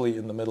 especially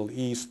in the Middle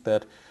East,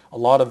 that a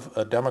lot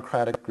of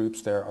democratic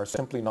groups there are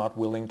simply not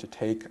willing to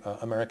take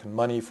American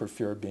money for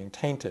fear of being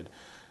tainted.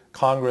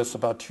 Congress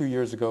about 2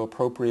 years ago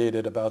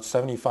appropriated about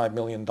 $75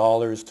 million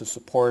to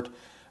support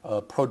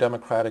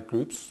pro-democratic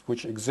groups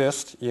which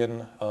exist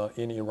in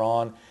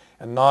Iran,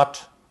 and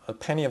not a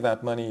penny of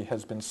that money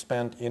has been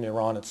spent in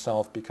Iran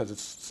itself because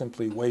it's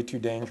simply way too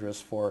dangerous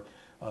for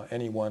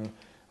anyone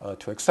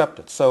to accept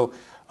it. So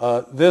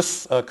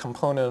this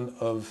component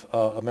of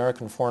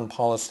American foreign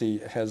policy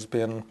has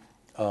been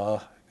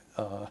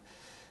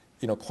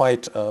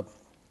quite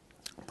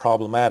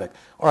problematic.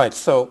 All right,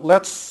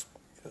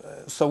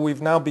 so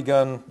we've now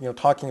begun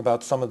talking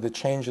about some of the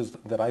changes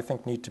that I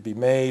think need to be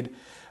made.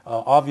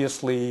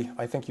 Obviously,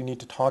 I think you need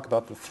to talk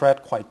about the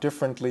threat quite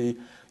differently.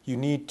 You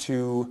need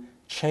to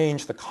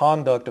change the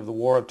conduct of the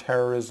war of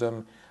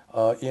terrorism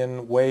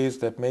in ways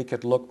that make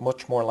it look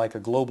much more like a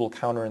global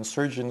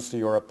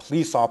counterinsurgency or a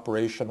police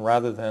operation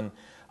rather than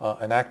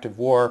an active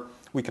war.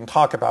 We can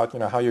talk about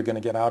how you're going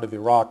to get out of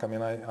Iraq. I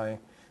mean, I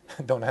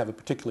don't have a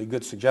particularly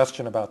good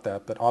suggestion about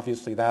that, but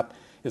obviously that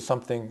is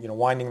something,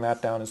 winding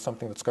that down is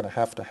something that's going to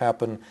have to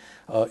happen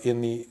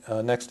in the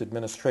next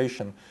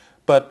administration.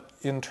 But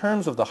in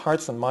terms of the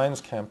Hearts and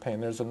Minds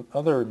campaign, there's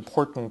another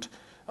important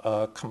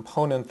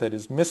component that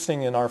is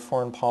missing in our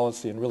foreign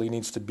policy and really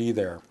needs to be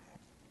there.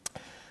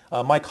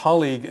 My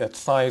colleague at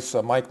SAIS,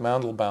 Mike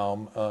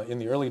Mandelbaum, in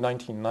the early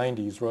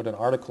 1990s wrote an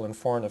article in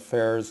Foreign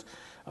Affairs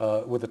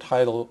with the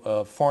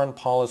title Foreign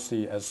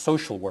Policy as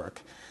Social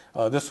Work.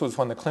 This was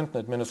when the Clinton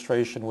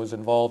administration was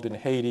involved in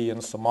Haiti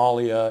and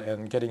Somalia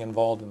and getting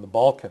involved in the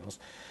Balkans.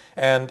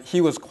 And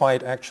he was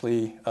quite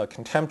actually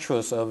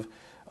contemptuous of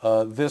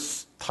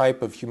this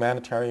type of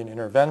humanitarian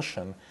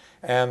intervention.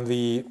 And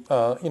the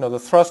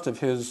thrust of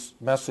his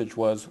message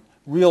was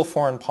real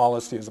foreign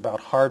policy is about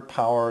hard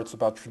power, it's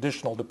about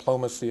traditional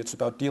diplomacy, it's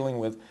about dealing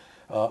with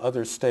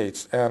other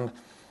states. And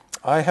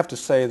I have to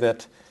say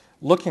that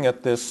looking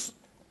at this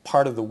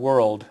part of the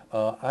world,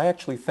 I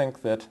actually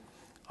think that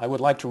I would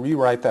like to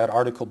rewrite that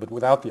article, but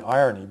without the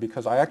irony,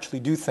 because I actually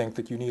do think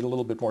that you need a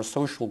little bit more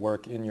social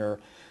work in your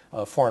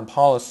foreign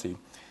policy.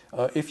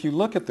 If you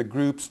look at the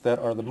groups that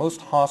are the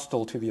most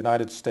hostile to the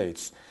United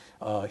States,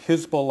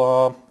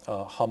 Hezbollah,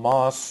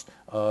 Hamas,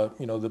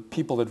 the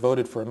people that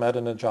voted for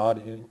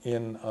Ahmadinejad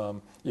in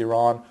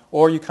Iran,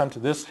 or you come to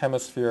this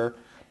hemisphere,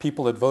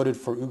 people that voted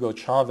for Hugo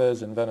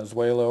Chavez in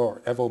Venezuela or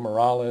Evo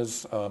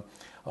Morales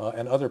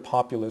and other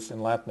populists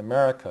in Latin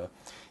America.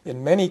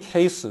 In many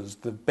cases,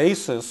 the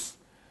basis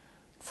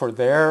for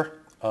their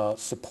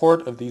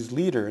support of these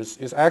leaders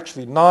is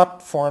actually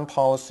not foreign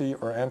policy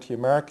or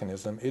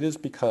anti-Americanism. It is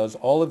because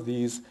all of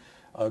these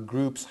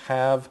groups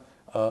have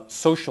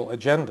social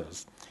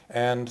agendas.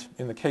 And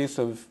in the case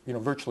of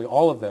virtually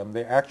all of them,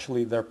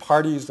 their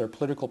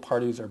political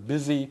parties are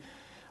busy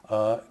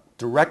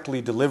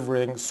directly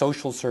delivering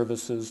social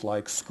services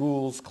like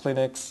schools,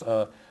 clinics,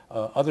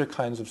 other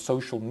kinds of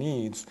social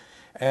needs.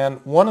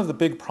 And one of the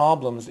big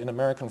problems in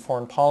American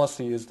foreign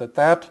policy is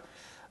that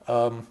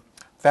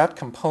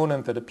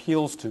component that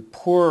appeals to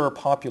poorer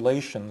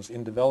populations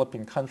in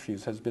developing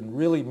countries has been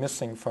really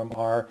missing from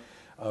our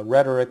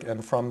rhetoric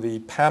and from the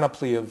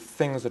panoply of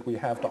things that we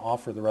have to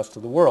offer the rest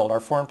of the world.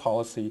 Our foreign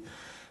policy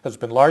has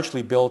been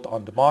largely built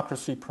on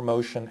democracy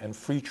promotion and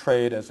free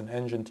trade as an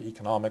engine to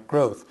economic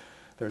growth.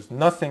 There's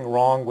nothing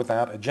wrong with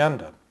that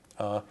agenda.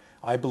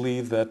 I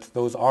believe that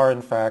those are,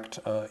 in fact,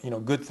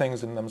 good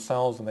things in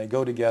themselves, and they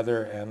go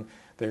together, and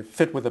they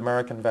fit with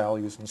American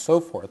values and so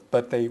forth,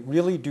 but they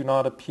really do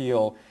not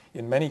appeal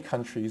in many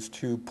countries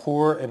to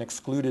poor and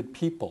excluded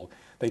people.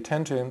 They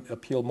tend to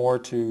appeal more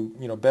to,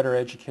 better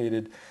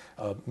educated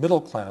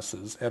middle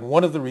classes. And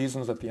one of the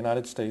reasons that the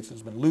United States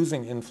has been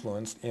losing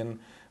influence in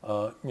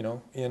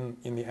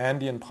the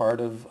Andean part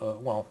of,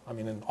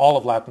 in all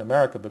of Latin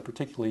America, but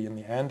particularly in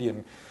the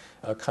Andean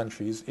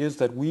countries, is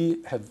that we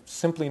have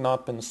simply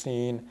not been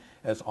seen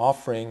as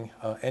offering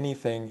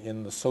anything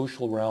in the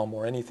social realm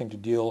or anything to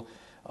deal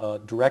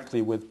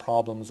directly with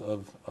problems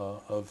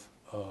of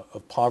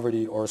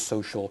poverty or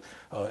social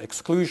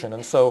exclusion.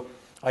 And so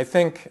I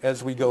think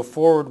as we go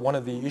forward, one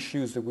of the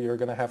issues that we are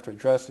going to have to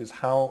address is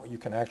how you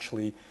can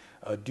actually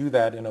do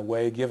that in a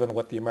way, given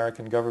what the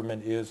American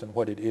government is and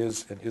what it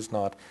is and is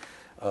not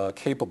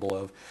capable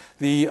of.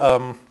 The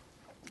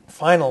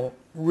final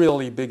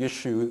really big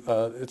issue,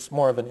 it's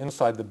more of an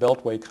inside the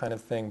beltway kind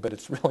of thing, but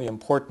it's really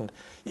important,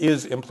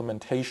 is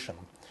implementation.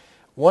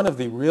 One of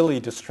the really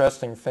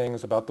distressing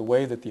things about the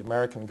way that the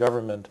American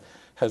government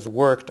has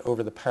worked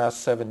over the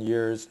past 7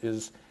 years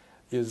is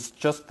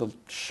just the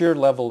sheer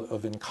level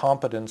of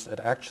incompetence at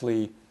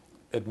actually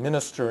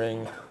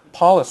administering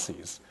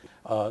policies.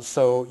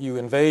 So you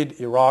invade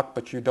Iraq,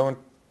 but you don't,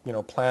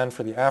 plan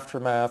for the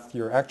aftermath.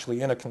 You're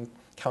actually in a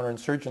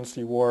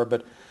counterinsurgency war,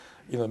 but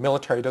the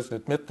military doesn't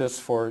admit this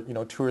for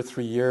 2 or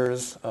 3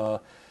 years.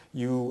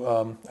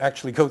 You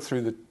actually go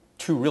through the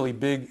two really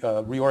big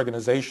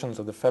reorganizations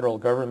of the federal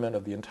government,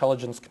 of the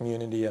intelligence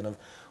community, and of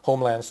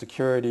Homeland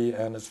Security.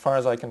 And as far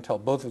as I can tell,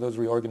 both of those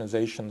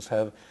reorganizations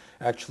have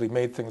actually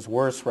made things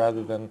worse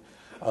rather than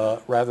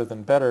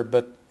better.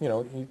 But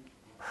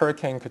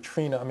Hurricane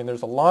Katrina,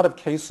 there's a lot of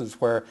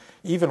cases where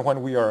even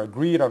when we are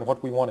agreed on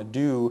what we want to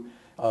do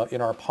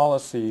in our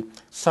policy,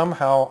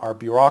 somehow our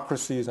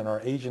bureaucracies and our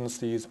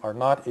agencies are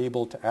not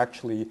able to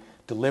actually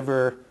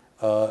deliver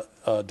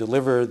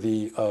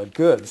the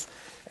goods.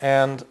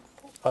 And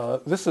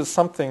this is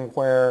something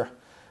where,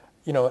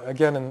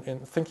 again, in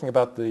thinking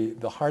about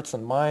the hearts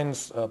and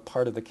minds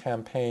part of the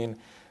campaign,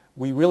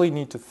 we really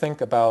need to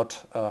think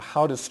about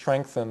how to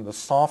strengthen the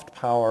soft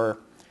power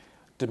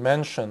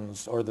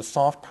dimensions or the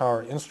soft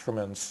power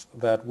instruments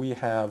that we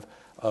have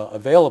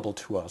available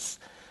to us.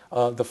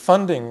 The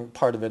funding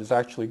part of it is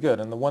actually good,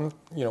 and the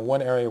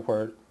one area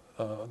where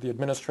the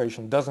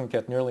administration doesn't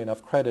get nearly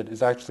enough credit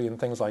is actually in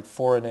things like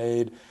foreign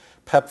aid,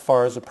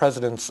 PEPFAR, the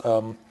President's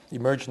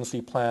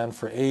emergency plan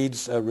for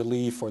AIDS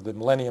relief, or the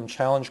Millennium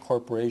Challenge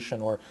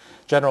Corporation, or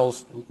general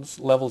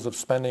levels of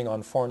spending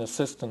on foreign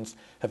assistance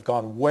have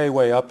gone way,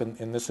 way up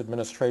in this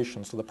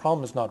administration. So the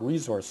problem is not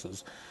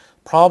resources.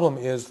 The problem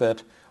is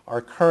that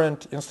our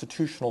current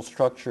institutional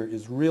structure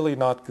is really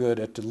not good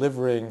at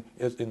delivering,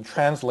 in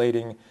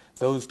translating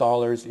those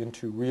dollars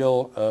into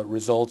real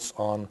results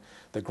on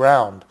the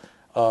ground.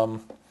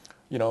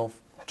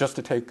 Just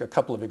to take a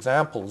couple of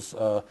examples,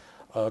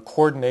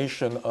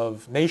 coordination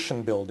of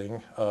nation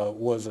building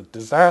was a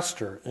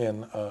disaster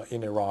in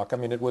Iraq.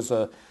 It was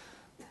a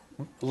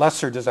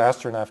lesser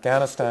disaster in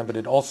Afghanistan, but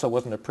it also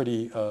wasn't a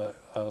pretty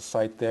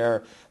sight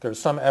there. There are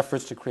some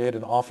efforts to create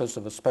an office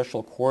of a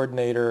special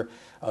coordinator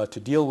to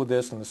deal with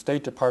this in the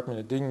State Department.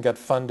 It didn't get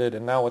funded,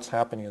 and now what's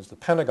happening is the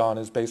Pentagon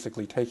is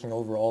basically taking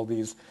over all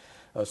these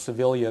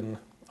civilian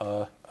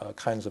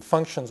kinds of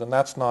functions, and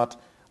that's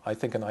not, I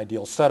think, an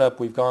ideal setup.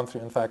 We've gone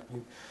through, in fact,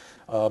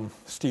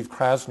 Steve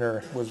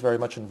Krasner was very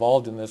much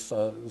involved in this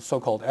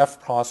so-called F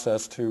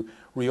process to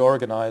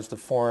reorganize the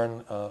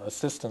foreign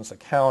assistance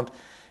account,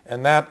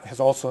 and that has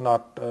also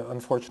not,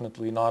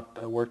 unfortunately,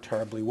 not worked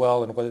terribly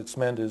well. And what it's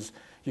meant is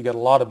you get a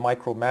lot of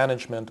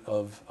micromanagement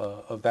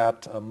of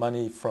that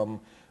money from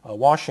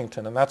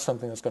Washington, and that's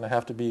something that's going to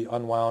have to be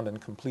unwound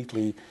and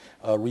completely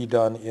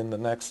redone in the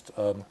next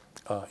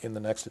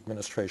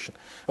administration.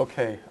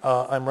 Okay,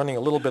 I'm running a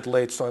little bit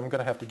late, so I'm going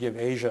to have to give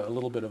Asia a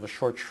little bit of a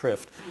short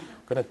shrift.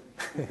 I'm going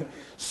to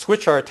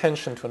switch our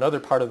attention to another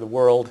part of the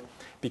world,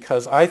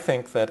 because I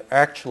think that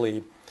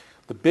actually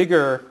the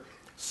bigger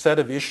set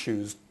of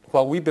issues,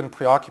 while we've been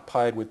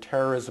preoccupied with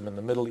terrorism in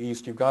the Middle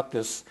East, you've got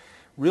this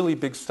really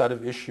big set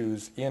of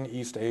issues in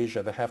East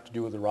Asia that have to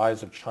do with the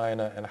rise of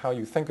China and how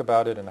you think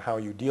about it and how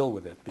you deal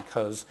with it.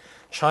 Because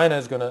China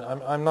is going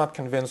to, I'm not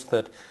convinced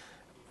that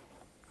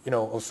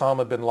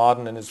Osama bin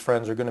Laden and his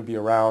friends are going to be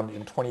around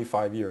in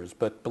 25 years.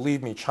 But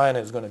believe me, China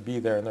is going to be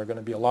there, and they're going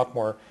to be a lot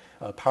more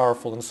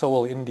powerful, and so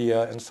will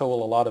India, and so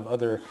will a lot of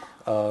other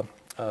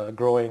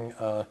growing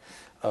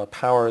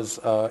powers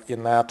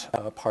in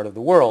that part of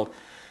the world.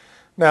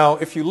 Now,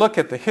 if you look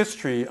at the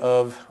history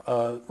of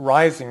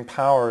rising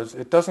powers,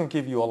 it doesn't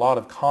give you a lot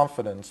of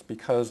confidence,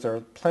 because there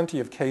are plenty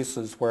of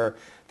cases where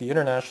the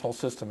international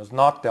system has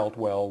not dealt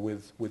well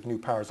with new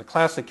powers. A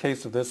classic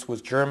case of this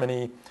was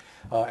Germany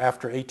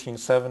after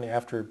 1870,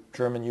 after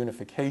German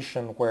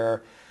unification,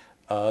 where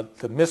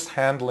the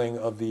mishandling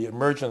of the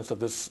emergence of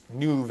this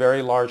new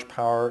very large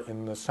power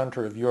in the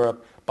center of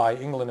Europe by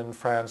England and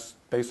France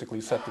basically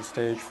set the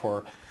stage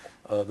for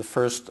the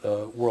First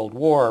World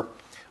War.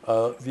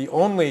 The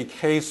only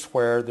case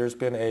where there's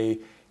been a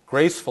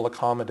graceful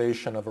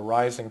accommodation of a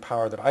rising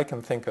power that I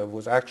can think of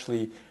was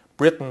actually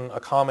Britain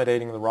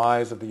accommodating the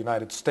rise of the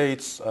United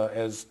States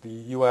as the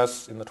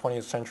U.S. in the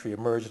 20th century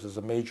emerged as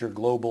a major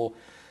global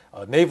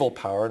naval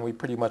power, and we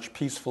pretty much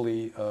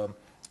peacefully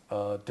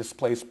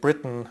displaced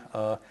Britain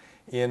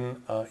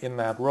in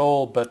that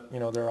role. But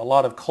there are a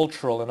lot of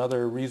cultural and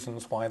other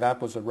reasons why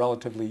that was a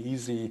relatively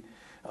easy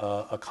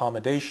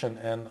accommodation,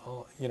 and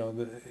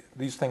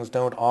these things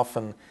don't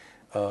often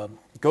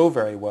go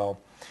very well.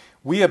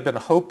 We have been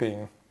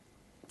hoping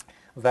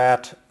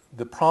that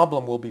the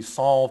problem will be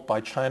solved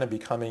by China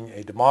becoming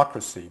a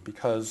democracy,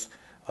 because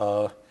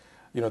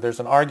there's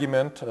an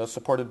argument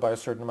supported by a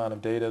certain amount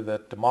of data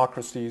that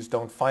democracies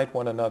don't fight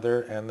one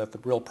another, and that the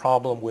real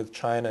problem with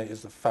China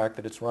is the fact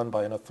that it's run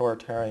by an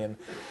authoritarian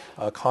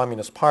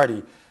communist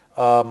party.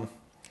 The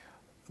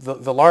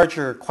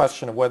larger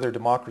question of whether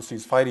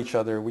democracies fight each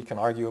other we can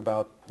argue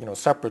about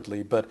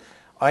separately, but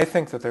I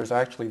think that there's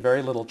actually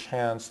very little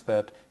chance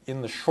that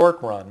in the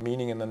short run,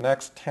 meaning in the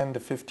next 10 to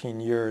 15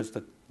 years,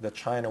 that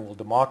China will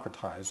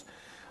democratize.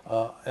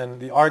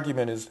 And the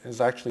argument is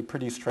actually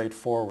pretty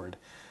straightforward.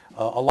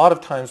 A lot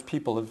of times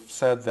people have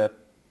said that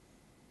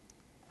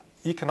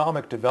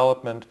economic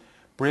development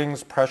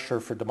brings pressure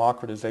for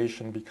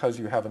democratization because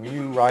you have a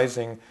new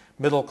rising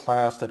middle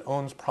class that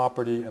owns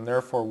property and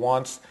therefore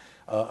wants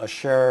a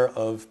share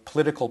of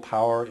political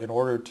power in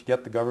order to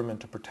get the government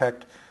to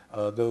protect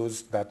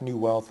that new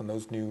wealth and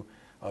those new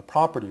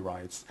property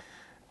rights.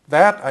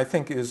 That, I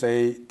think, is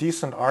a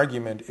decent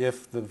argument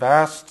if the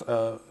vast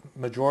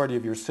majority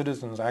of your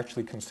citizens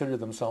actually consider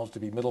themselves to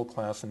be middle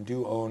class and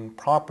do own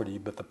property.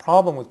 But the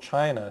problem with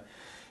China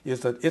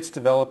is that its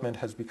development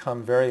has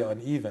become very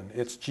uneven.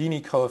 Its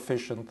Gini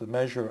coefficient, the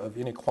measure of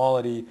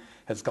inequality,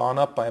 has gone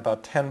up by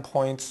about 10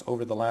 points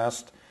over the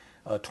last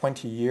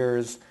 20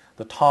 years.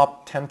 The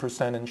top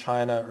 10% in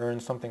China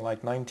earns something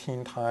like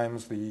 19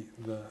 times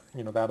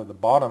that of the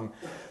bottom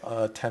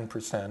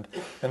 10%.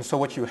 And so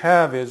what you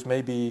have is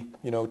maybe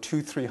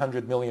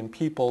 200-300 million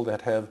people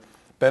that have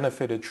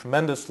benefited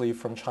tremendously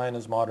from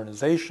China's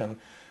modernization,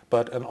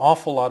 but an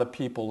awful lot of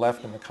people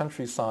left in the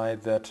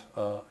countryside that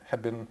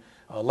have been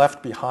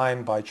left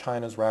behind by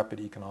China's rapid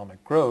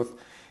economic growth.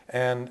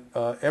 And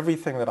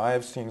everything that I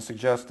have seen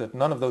suggests that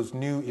none of those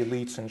new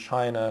elites in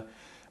China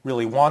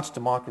really wants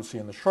democracy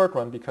in the short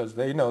run, because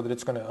they know that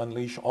it's going to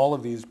unleash all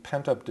of these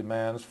pent-up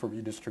demands for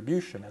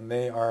redistribution, and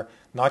they are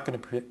not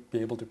going to be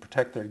able to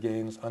protect their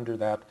gains under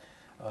that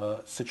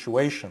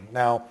situation.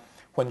 Now,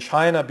 when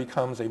China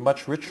becomes a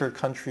much richer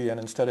country, and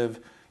instead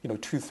of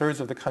 2/3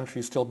 of the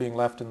country still being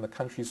left in the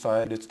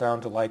countryside, it's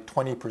down to like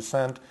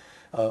 20%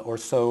 or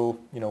so,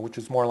 which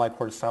is more like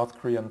where South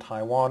Korea and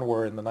Taiwan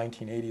were in the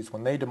 1980s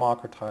when they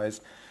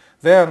democratized,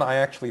 then I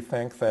actually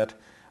think that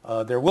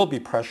there will be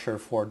pressure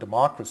for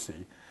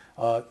democracy.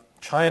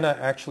 China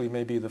actually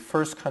may be the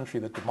first country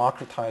that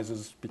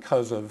democratizes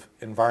because of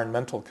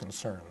environmental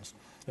concerns.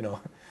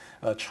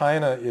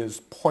 China is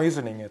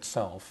poisoning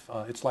itself.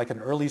 It's like an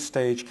early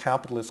stage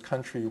capitalist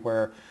country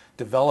where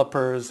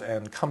developers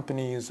and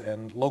companies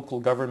and local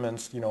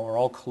governments, are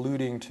all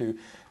colluding to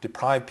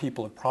deprive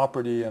people of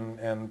property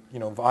and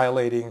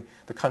violating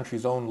the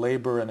country's own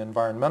labor and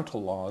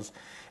environmental laws.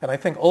 And I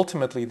think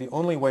ultimately the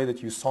only way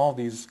that you solve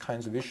these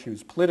kinds of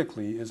issues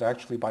politically is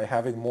actually by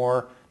having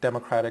more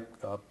democratic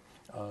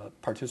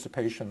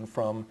participation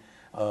from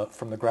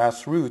the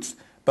grassroots.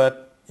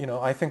 But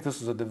I think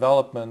this is a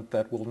development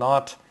that will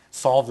not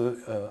solve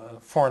the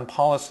foreign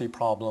policy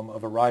problem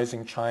of a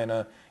rising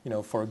China,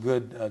 for a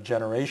good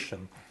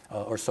generation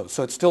or so.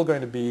 So it's still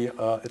going to be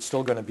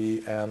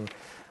an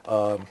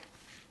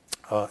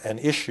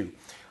issue.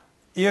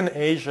 In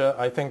Asia,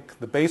 I think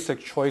the basic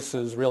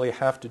choices really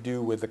have to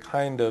do with the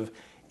kind of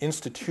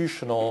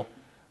institutional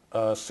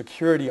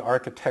security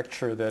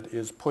architecture that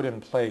is put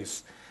in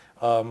place.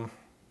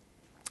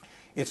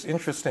 It's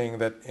interesting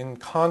that in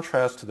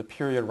contrast to the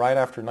period right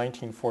after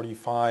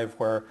 1945,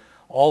 where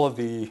all of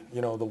the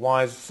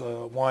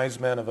wise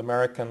men of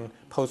American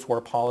post-war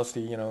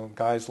policy,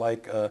 guys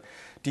like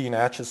Dean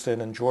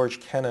Acheson and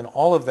George Kennan,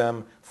 all of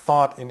them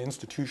thought in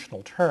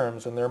institutional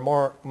terms, and their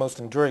most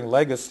enduring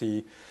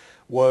legacy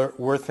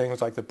were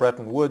things like the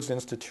Bretton Woods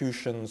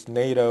institutions,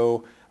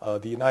 NATO,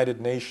 the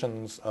United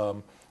Nations,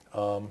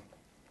 the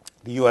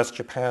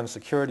U.S.-Japan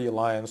Security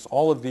Alliance.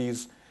 All of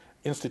these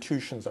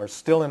institutions are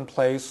still in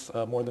place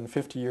more than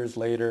 50 years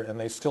later, and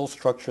they still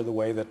structure the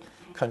way that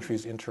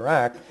countries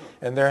interact.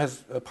 And there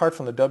has, apart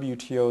from the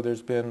WTO,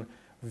 there's been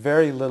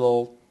very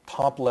little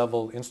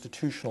top-level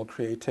institutional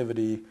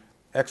creativity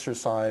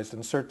exercised,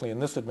 and certainly in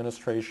this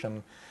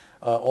administration,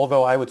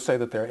 although I would say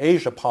that their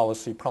Asia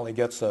policy probably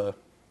gets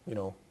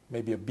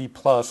maybe a B+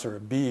 or a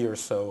B or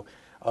so,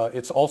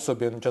 it's also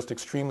been just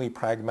extremely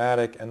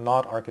pragmatic and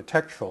not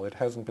architectural. It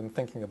hasn't been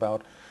thinking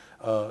about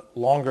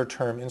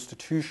longer-term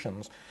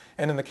institutions.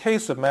 And in the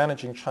case of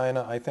managing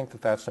China, I think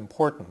that that's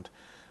important.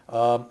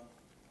 The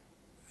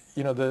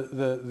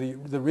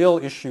real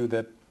issue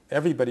that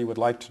everybody would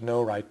like to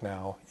know right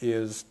now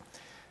is,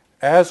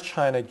 as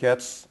China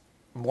gets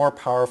more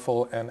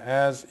powerful and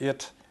as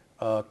it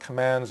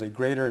commands a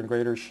greater and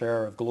greater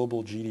share of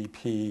global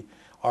GDP,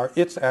 are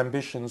its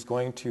ambitions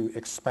going to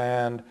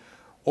expand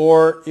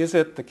Or is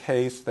it the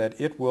case that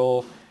it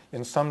will,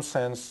 in some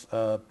sense,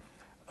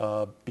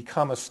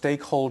 become a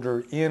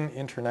stakeholder in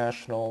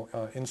international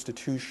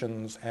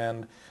institutions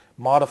and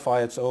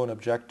modify its own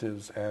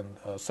objectives and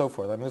so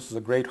forth? I mean, this is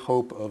a great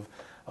hope of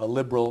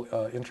liberal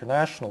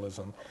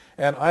internationalism.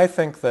 And I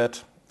think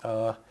that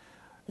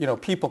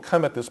people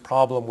come at this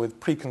problem with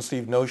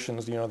preconceived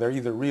notions. They're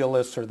either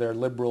realists or they're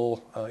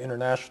liberal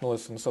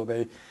internationalists, and so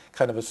they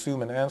kind of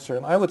assume an answer.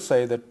 And I would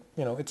say that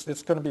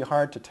it's going to be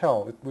hard to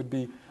tell. It would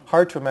be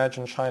hard to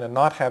imagine China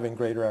not having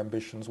greater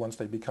ambitions once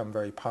they become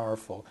very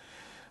powerful.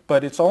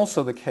 But it's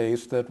also the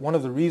case that one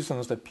of the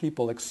reasons that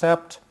people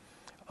accept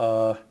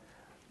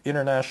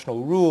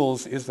international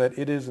rules is that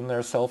it is in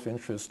their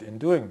self-interest in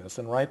doing this.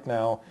 And right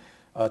now,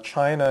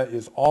 China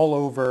is all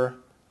over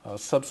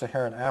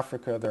sub-Saharan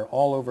Africa. They're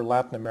all over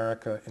Latin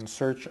America in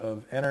search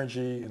of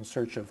energy, in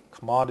search of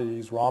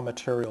commodities, raw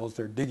materials.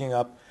 They're digging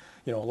up,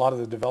 a lot of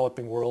the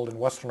developing world in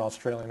Western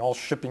Australia and all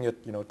shipping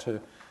it,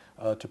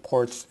 to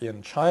ports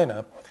in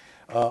China,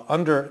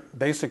 under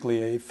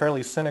basically a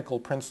fairly cynical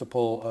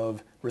principle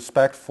of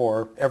respect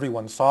for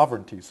everyone's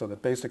sovereignty, so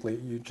that basically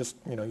you just,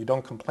 you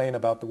don't complain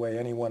about the way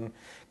anyone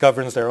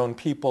governs their own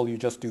people, you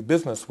just do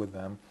business with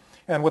them.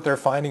 And what they're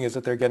finding is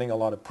that they're getting a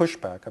lot of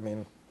pushback. I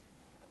mean,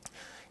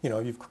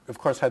 you've of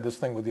course had this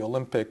thing with the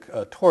Olympic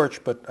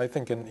torch, but I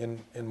think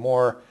in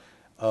more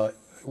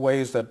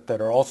ways that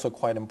are also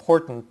quite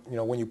important,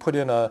 when you put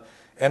in an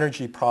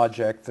energy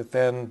project that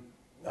then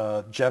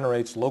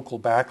generates local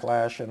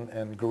backlash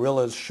and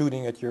guerrillas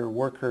shooting at your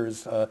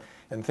workers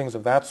and things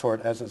of that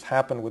sort, as has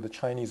happened with the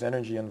Chinese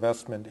energy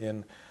investment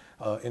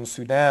in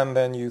Sudan,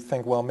 then you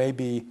think, well,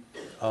 maybe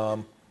a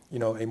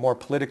more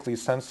politically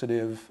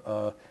sensitive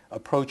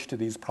approach to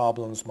these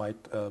problems might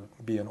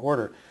be in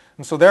order.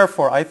 And so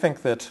therefore, I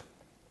think that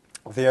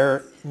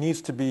there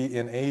needs to be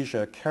in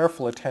Asia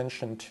careful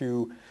attention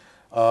to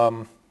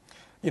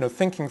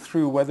thinking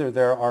through whether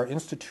there are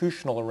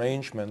institutional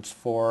arrangements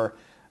for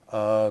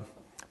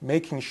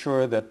making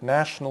sure that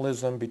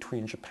nationalism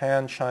between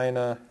Japan,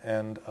 China,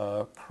 and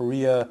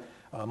Korea,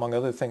 among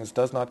other things,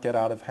 does not get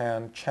out of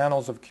hand,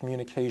 channels of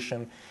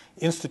communication,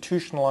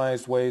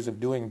 institutionalized ways of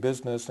doing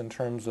business in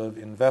terms of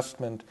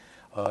investment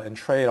and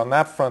trade. On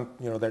that front,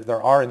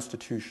 there are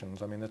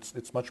institutions. I mean,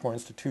 it's much more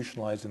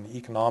institutionalized in the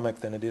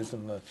economic than it is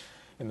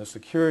in the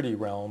security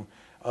realm.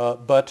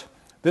 But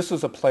this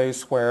is a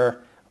place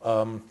where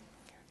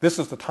this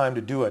is the time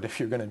to do it if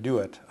you're going to do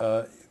it.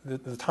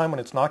 The time when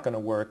it's not going to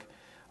work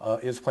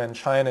is when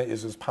China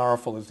is as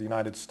powerful as the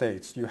United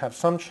States. You have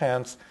some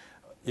chance,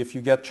 if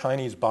you get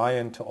Chinese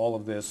buy-in to all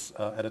of this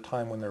at a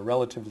time when they're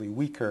relatively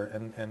weaker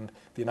and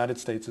the United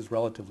States is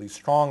relatively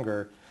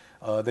stronger,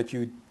 that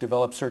you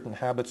develop certain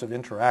habits of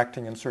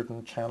interacting in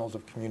certain channels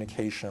of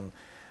communication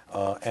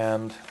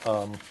and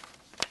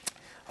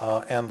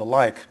the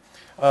like.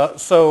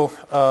 So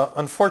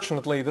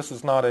unfortunately, this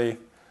is not a,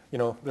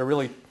 there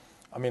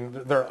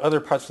are other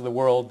parts of the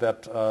world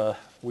that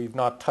we've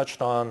not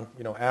touched on,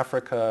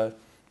 Africa,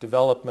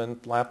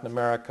 development, Latin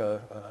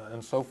America,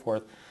 and so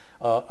forth.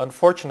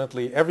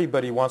 Unfortunately,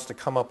 everybody wants to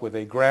come up with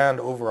a grand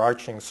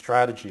overarching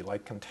strategy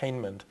like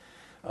containment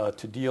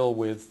to deal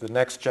with the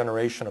next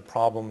generation of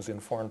problems in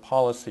foreign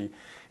policy.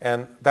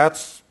 And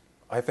that's,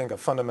 I think, a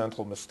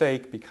fundamental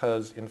mistake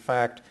because, in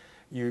fact,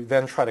 you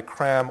then try to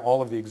cram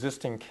all of the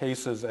existing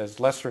cases as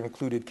lesser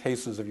included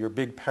cases of your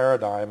big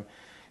paradigm.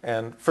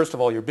 And first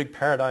of all, your big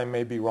paradigm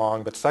may be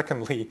wrong, but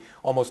secondly,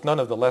 almost none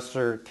of the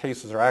lesser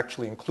cases are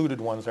actually included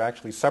ones. They're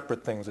actually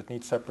separate things that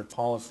need separate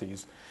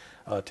policies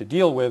to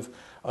deal with.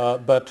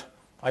 But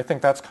I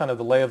think that's kind of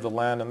the lay of the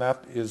land, and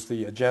that is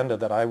the agenda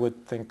that I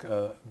would think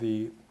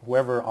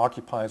whoever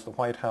occupies the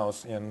White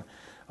House in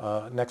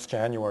next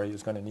January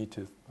is going to need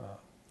to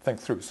think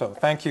through. So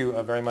thank you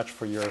very much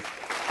for your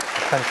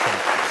attention.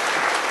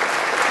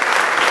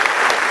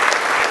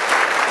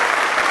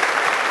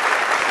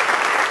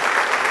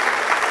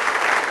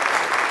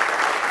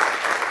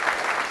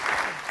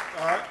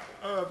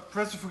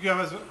 Professor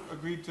Fukuyama has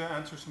agreed to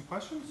answer some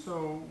questions,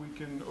 so we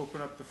can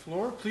open up the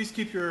floor. Please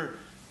keep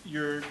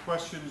your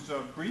questions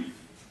brief.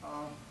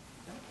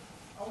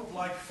 I would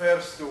like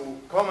first to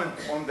comment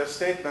on the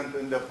statement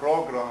in the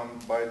program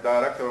by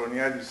Director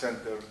Onyadi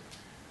Center,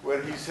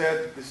 where he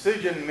said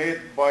decision made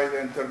by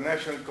the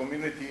international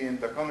community in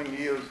the coming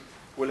years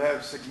will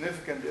have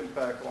significant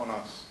impact on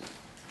us.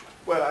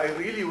 Well, I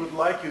really would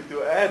like you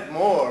to add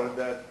more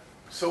that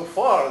so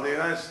far the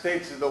United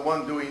States is the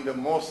one doing the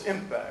most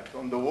impact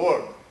on the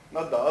world,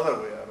 not the other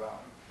way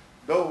around.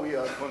 Though we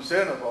are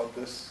concerned about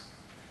this,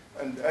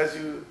 and as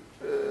you,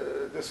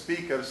 the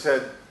speaker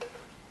said,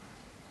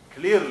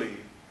 clearly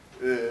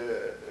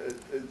the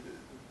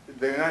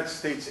United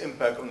States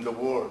impact on the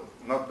world,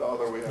 not the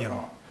other way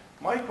around.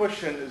 My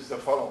question is the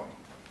following.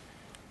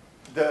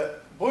 The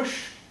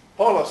Bush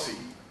policy,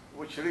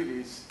 which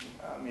really is,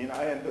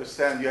 I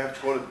understand you have to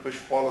call it Bush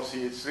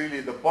policy, it's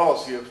really the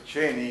policy of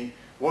Cheney,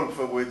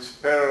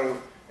 Wolfowitz, Pearl,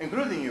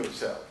 including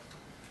yourself,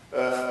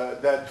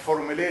 that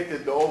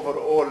formulated the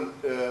overall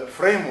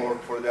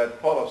framework for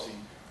that policy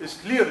is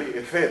clearly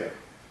a failure.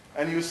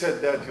 And you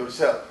said that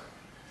yourself.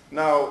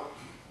 Now,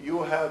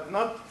 you have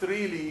not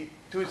really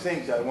two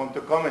things I want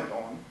to comment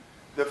on.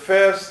 The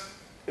first,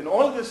 in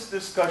all this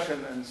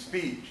discussion and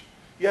speech,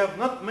 you have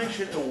not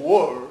mentioned a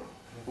word,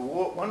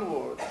 one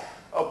word,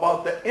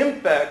 about the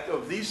impact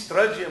of this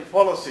strategy and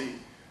policy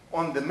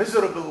on the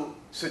miserable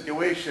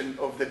situation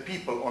of the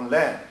people on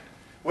land,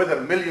 whether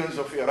millions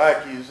of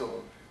Iraqis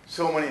or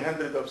so many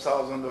hundreds of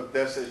thousands of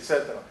deaths,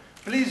 etc.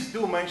 Please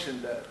do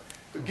mention that.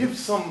 Give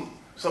some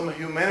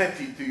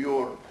humanity to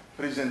your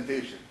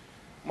presentation.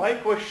 My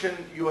question,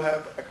 you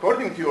have,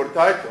 according to your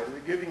title,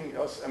 you're giving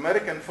us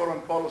American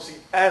foreign policy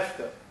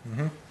after,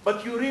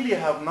 but you really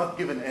have not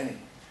given any.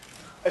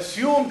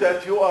 Assume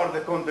that you are the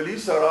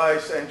Condoleezza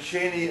Rice and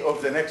Cheney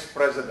of the next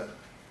president.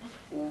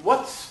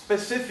 What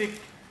specific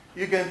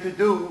you're going to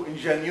do in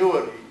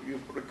January, you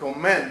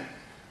recommend,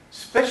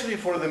 especially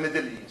for the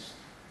Middle East?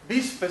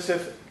 Be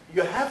specific.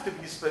 You have to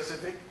be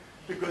specific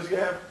because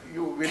we're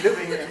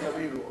living in the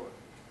real world.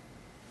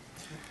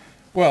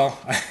 Well,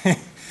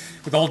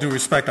 with all due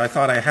respect, I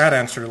thought I had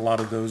answered a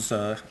lot of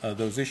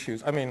those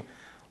issues. I mean,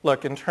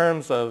 look, in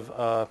terms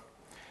of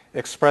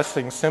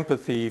expressing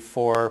sympathy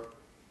for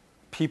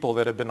people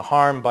that have been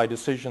harmed by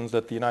decisions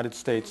that the United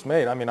States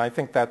made, I mean, I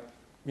think that,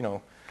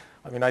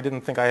 I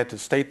didn't think I had to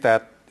state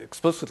that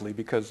explicitly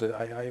because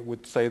I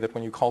would say that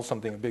when you call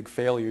something a big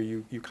failure,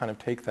 you kind of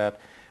take that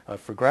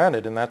for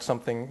granted, and that's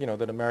something,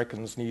 that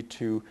Americans need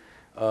to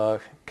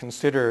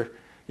consider,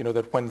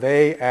 that when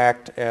they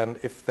act and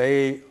if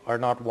they are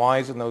not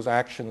wise in those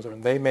actions or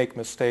they make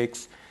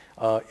mistakes,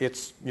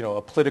 it's,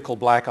 a political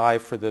black eye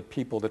for the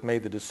people that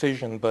made the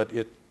decision, but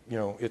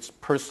it's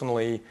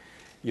personally,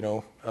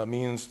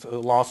 means the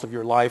loss of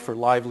your life or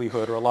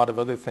livelihood or a lot of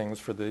other things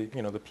for the,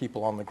 the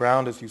people on the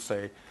ground, as you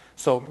say.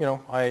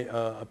 So, I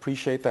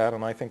appreciate that,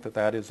 and I think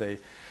that is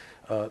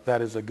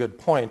a good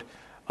point.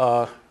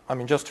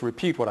 Just to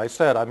repeat what I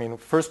said,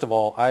 first of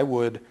all, I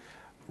would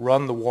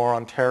run the war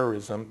on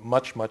terrorism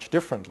much, much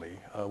differently,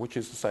 which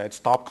is to say I'd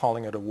stop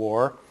calling it a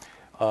war.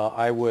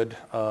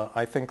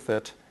 I think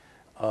that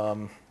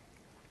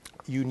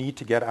you need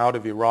to get out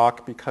of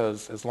Iraq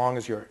because as long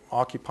as you're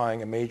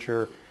occupying a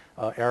major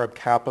Arab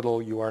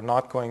capital, you are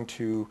not going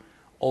to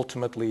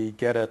ultimately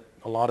get at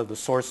a lot of the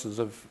sources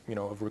of,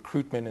 of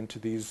recruitment into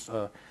these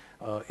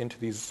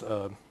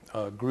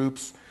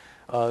groups.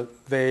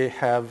 They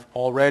have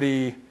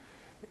already,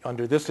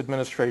 under this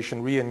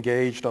administration,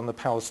 re-engaged on the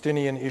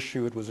Palestinian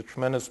issue. It was a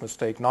tremendous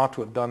mistake not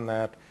to have done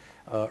that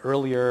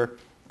earlier.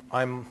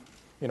 I'm,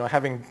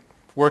 having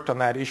worked on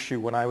that issue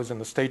when I was in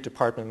the State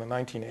Department in the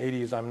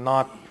 1980s, I'm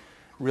not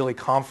really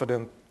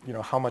confident,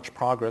 how much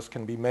progress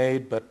can be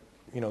made, but,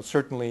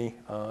 certainly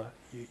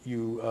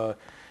you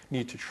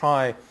need to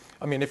try.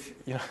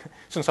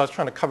 Since I was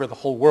trying to cover the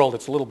whole world,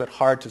 it's a little bit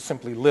hard to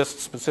simply list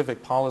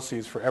specific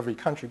policies for every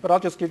country, but I'll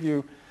just give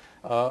you,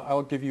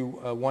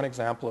 one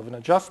example of an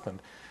adjustment.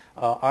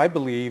 I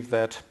believe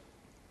that,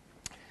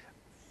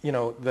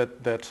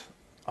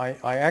 I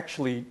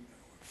actually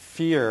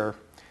fear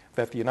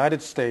that the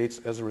United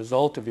States, as a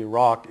result of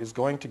Iraq, is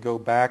going to go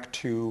back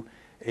to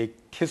a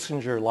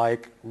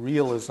Kissinger-like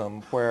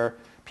realism where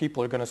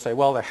people are going to say,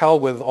 well, the hell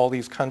with all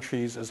these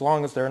countries, as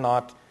long as they're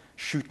not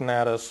shooting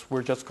at us,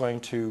 we're just going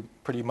to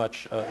pretty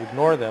much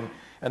ignore them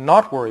and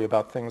not worry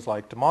about things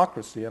like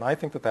democracy. And I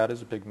think that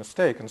is a big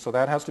mistake. And so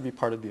that has to be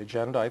part of the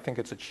agenda. I think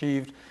it's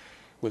achieved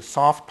with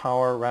soft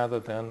power rather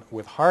than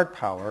with hard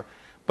power.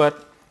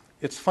 But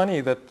it's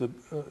funny that the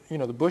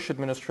Bush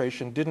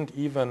administration didn't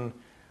even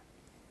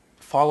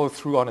follow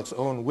through on its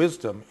own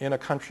wisdom in a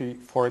country,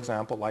 for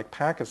example, like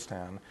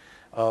Pakistan.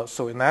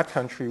 So in that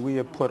country, we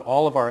have put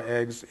all of our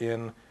eggs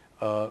in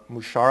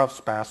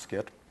Musharraf's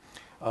basket.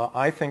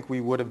 I think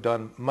we would have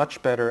done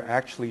much better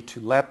actually to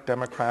let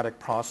democratic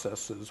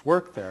processes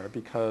work there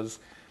because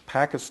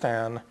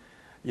Pakistan,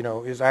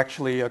 is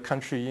actually a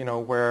country,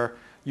 where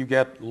you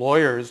get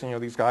lawyers,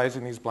 these guys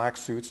in these black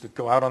suits that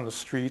go out on the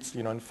streets,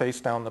 and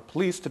face down the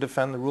police to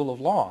defend the rule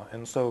of law.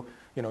 And so,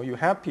 you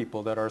have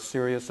people that are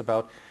serious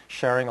about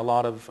sharing a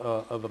lot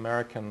of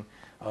American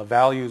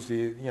values.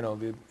 The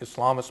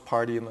Islamist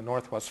Party in the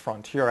Northwest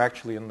Frontier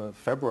actually in the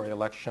February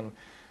election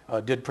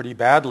did pretty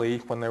badly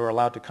when they were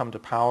allowed to come to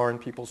power and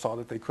people saw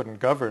that they couldn't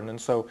govern. And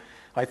so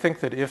I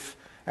think that if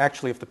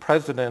the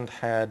president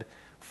had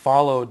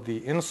followed the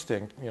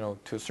instinct,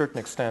 to a certain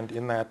extent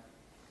in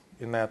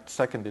that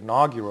second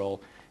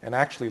inaugural and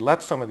actually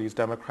let some of these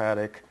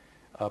democratic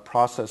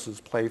processes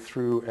play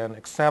through and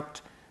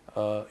accept,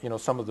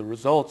 some of the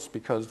results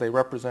because they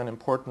represent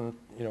important,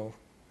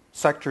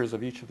 sectors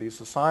of each of these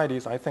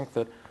societies, I think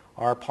that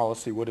our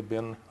policy would have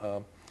been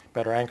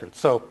better anchored.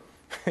 So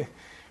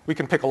we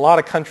can pick a lot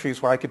of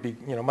countries where I could be,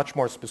 much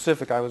more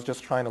specific. I was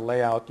just trying to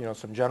lay out,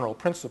 some general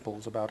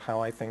principles about how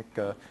I think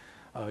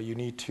you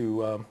need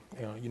to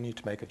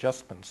make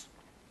adjustments.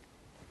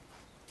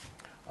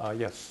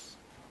 Yes.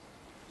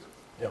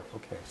 Yeah.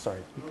 Okay. Sorry.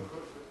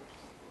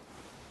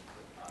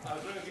 I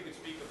was wondering if you could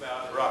speak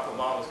about Barack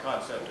Obama's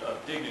concept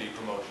of dignity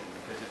promotion,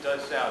 because it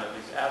does sound, at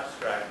least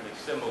abstractly,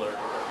 similar to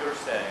what you're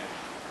saying.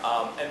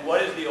 And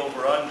what is the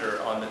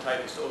over-under on the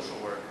type of social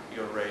work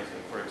you're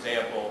raising? For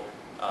example,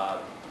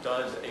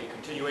 does a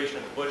continuation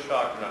of the Bush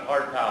doctrine on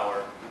hard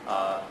power,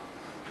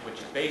 which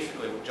is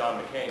basically what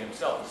John McCain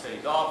himself has said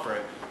he's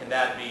offering, can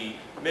that be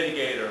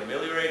mitigated or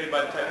ameliorated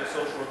by the type of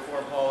social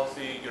reform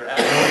policy you're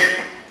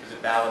advocating? Does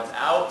it balance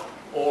out?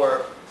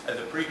 Or as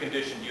a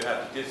precondition, do you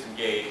have to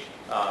disengage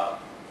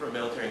from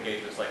military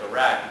engagements like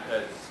Iraq?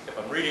 Because if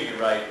I'm reading you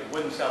right, it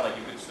wouldn't sound like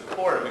you could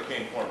support a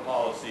McCain foreign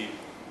policy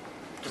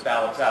to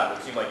balance out. It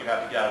would seem like you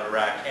have to get out of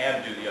Iraq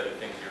and do the other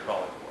things you're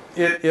calling for.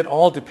 It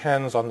all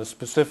depends on the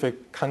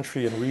specific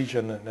country and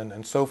region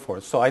and so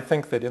forth. So I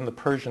think that in the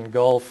Persian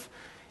Gulf,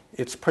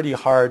 it's pretty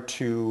hard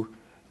to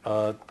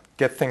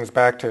get things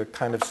back to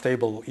kind of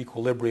stable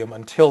equilibrium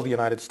until the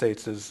United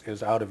States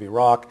is out of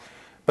Iraq.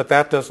 But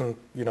that doesn't,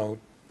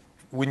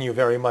 win you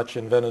very much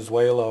in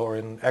Venezuela or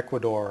in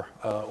Ecuador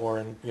or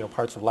in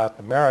parts of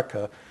Latin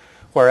America.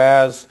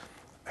 Whereas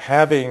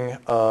having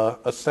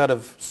a set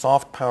of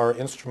soft power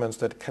instruments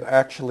that could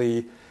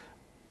actually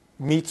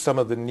meet some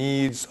of the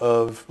needs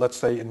of, let's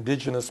say,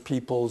 indigenous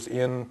peoples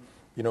in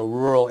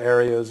rural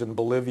areas in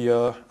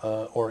Bolivia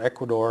or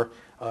Ecuador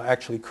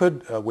actually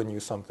could win you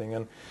something.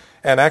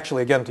 And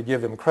actually, again, to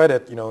give him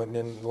credit, in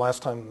the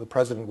last time the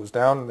president was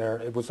down there,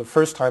 it was the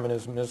first time in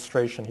his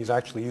administration he's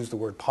actually used the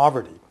word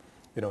poverty,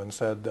 and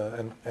said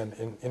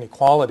and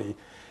inequality,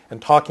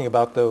 and talking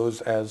about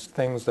those as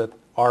things that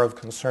are of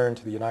concern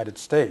to the United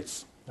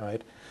States,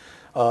 right?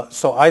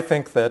 So I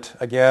think that,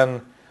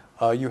 again,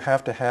 you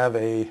have to have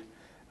a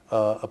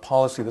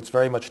policy that's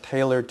very much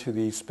tailored to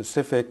the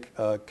specific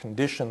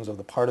conditions of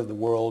the part of the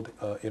world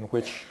in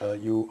which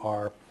you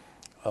are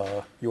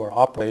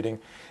operating.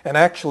 And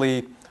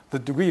actually, the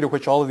degree to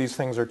which all of these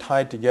things are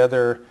tied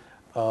together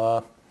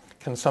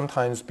can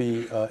sometimes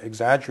be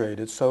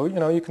exaggerated. So,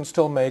 you can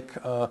still make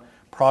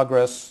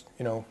progress,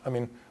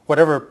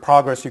 whatever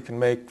progress you can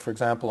make, for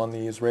example, on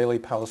the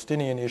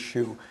Israeli-Palestinian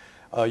issue,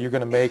 you're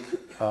going to make,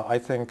 I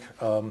think,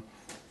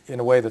 in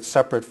a way that's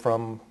separate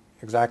from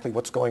exactly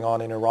what's going on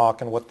in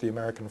Iraq and what the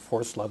American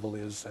force level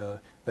is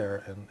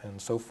there and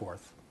so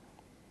forth.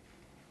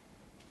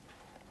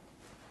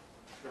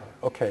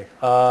 Okay,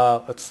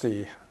 let's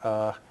see.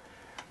 How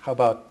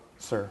about,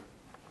 sir?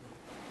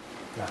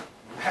 Yeah.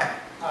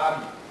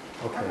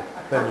 Okay.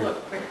 A couple of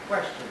quick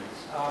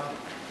questions.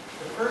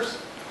 The first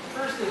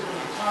is when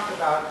you talk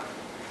about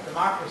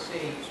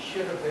democracy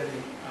should have been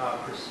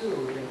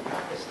pursued in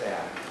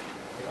Pakistan.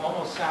 It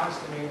almost sounds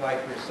to me like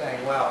you're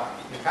saying, well,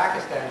 in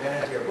Pakistan,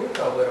 Benazir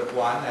Bhutto would have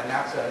won, and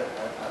that's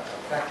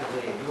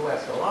effectively a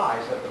U.S.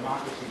 ally, so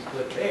democracy is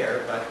good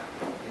there. But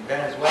in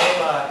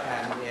Venezuela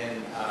and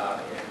in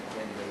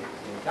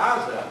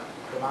Gaza,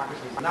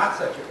 democracy is not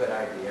such a good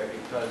idea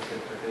because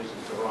it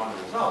produces the wrong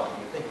result.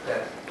 You think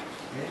that,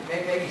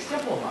 it may be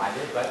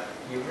simple-minded, but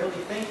you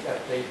really think that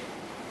the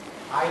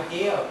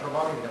idea of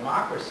promoting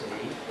democracy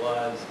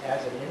was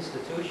as an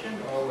institution,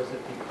 or was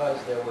it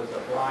because there was a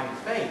blind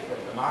faith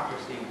that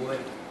democracy would,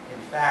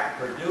 in fact,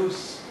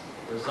 produce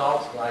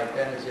results like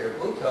Benazir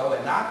Bhutto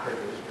and not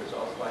produce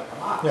results like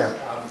Hamas?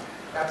 Yeah.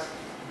 That's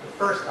the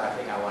first, I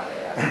think, I wanted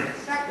to ask. And the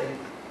second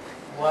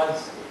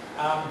was,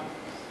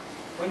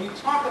 when you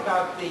talk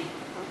about the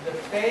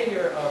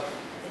failure of,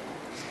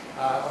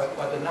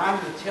 or the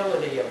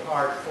non-utility of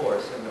hard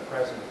force in the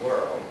present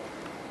world,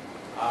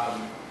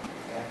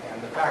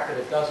 and the fact that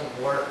it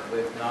doesn't work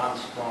with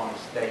non-strong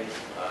state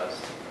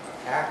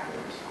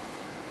actors.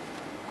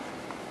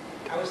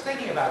 I was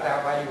thinking about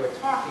that while you were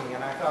talking,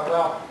 and I thought,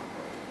 well,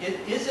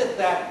 is it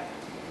that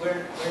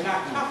we're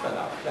not tough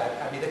enough?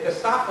 That, the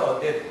Gestapo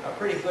did a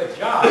pretty good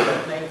job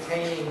of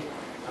maintaining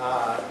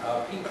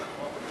people,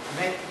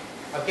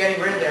 of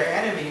getting rid of their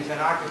enemies in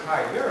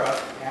occupied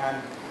Europe,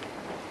 and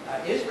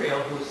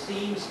Israel, who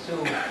seems to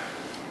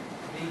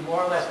be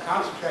more or less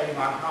concentrating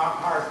on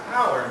hard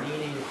power,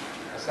 meaning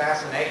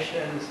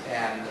assassinations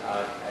and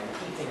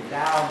keeping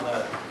down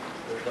the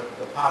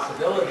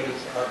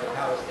possibilities of the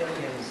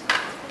Palestinians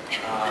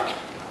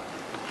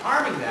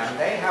harming them,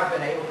 they have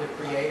been able to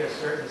create a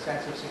certain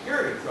sense of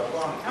security for a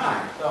long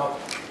time. So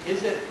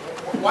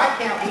why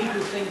can't we do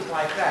things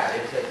like that?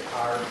 Is it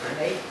our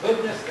innate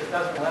goodness that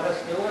doesn't let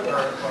us do it,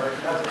 or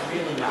does it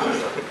really not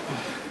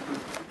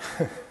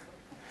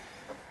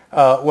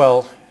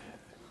work?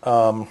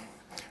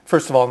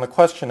 First of all, on the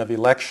question of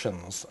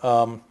elections,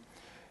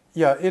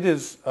 yeah, it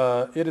is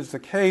the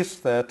case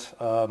that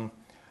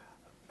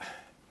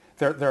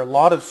there are a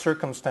lot of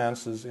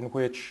circumstances in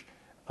which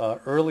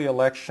early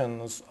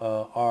elections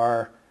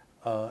are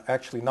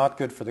actually not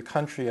good for the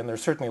country, and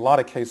there's certainly a lot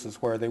of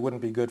cases where they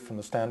wouldn't be good from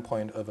the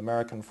standpoint of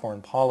American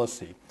foreign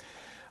policy.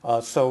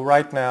 So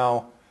right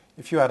now,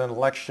 if you had an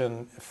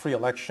election, free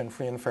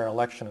and fair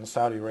election in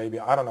Saudi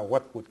Arabia, I don't know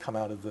what would come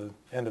out of the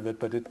end of it,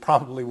 but it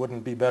probably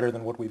wouldn't be better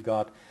than what we've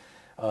got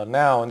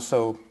now. And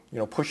so,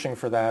 pushing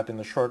for that in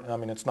the short,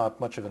 it's not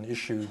much of an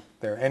issue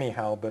there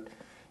anyhow, but,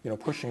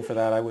 pushing for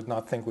that I would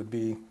not think would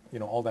be,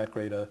 all that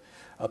great a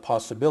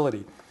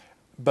possibility.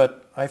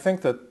 But I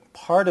think that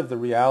part of the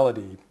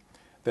reality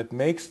that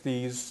makes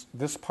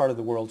this part of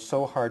the world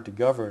so hard to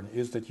govern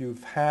is that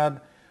you've had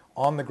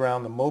on the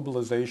ground the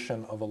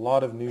mobilization of a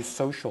lot of new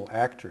social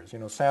actors. You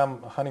know,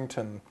 Sam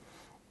Huntington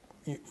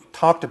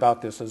talked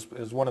about this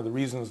as one of the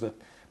reasons that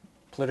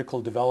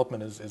political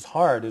development is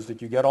hard, is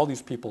that you get all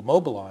these people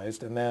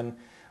mobilized and then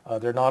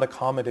they're not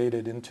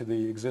accommodated into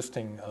the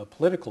existing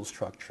political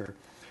structure.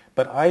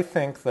 But I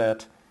think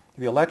that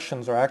the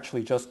elections are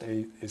actually just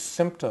a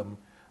symptom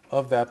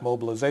of that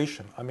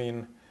mobilization. I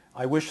mean,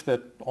 I wish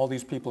that all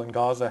these people in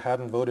Gaza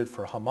hadn't voted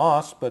for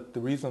Hamas, but the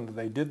reason that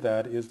they did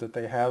that is that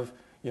they have,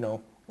 you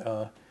know,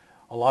 a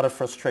lot of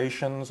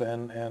frustrations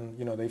and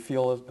you know, they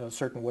feel a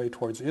certain way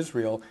towards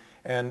Israel.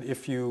 And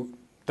if you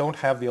don't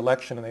have the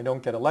election and they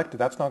don't get elected,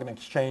 that's not going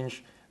to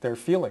change their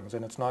feelings,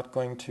 and it's not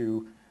going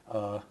to,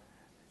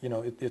 you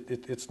know,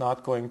 it's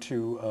not going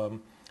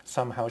to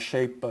somehow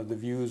shape the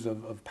views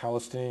of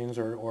Palestinians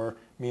or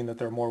mean that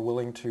they're more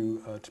willing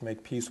to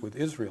make peace with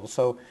Israel.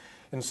 So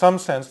in some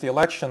sense, the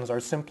elections are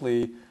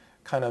simply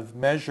kind of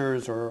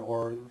measures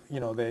or you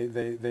know,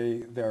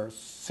 they're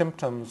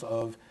symptoms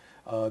of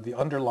the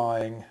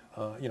underlying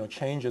you know,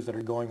 changes that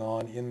are going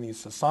on in these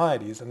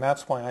societies. And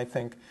that's why I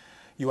think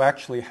you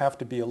actually have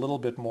to be a little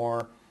bit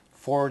more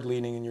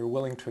forward-leaning, and you're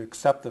willing to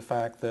accept the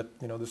fact that,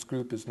 you know, this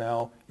group is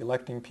now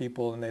electing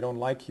people and they don't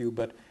like you,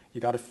 but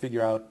you got to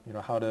figure out, you know,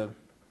 how to,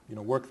 you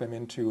know, work them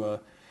into a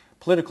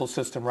political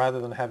system rather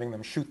than having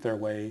them shoot their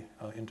way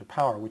into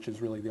power, which is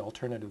really the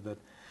alternative that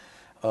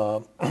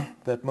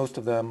that most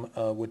of them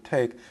would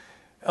take.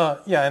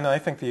 Yeah, and I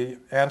think the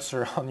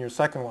answer on your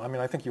second one, I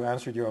mean, I think you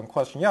answered your own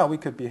question. Yeah, we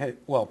could behave,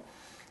 well,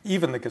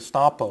 even the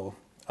Gestapo,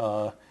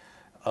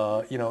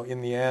 you know,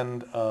 in the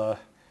end,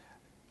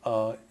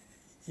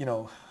 you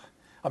know,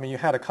 I mean, you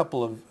had a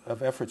couple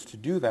of efforts to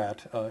do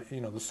that.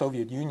 You know, the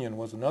Soviet Union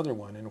was another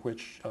one in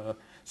which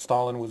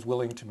Stalin was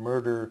willing to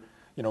murder,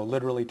 you know,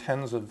 literally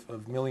tens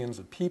of millions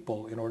of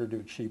people in order to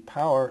achieve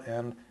power,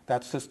 and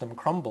that system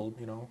crumbled,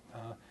 you know,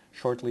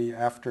 shortly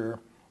after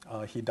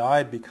he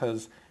died,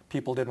 because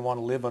people didn't want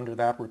to live under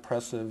that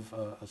repressive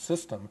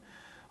system.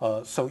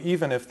 So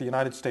even if the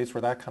United States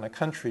were that kind of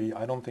country,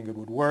 I don't think it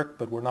would work,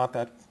 but we're not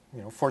that,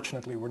 you know,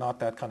 fortunately we're not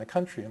that kind of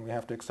country, and we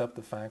have to accept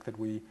the fact that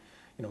we,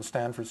 you know,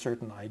 stand for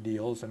certain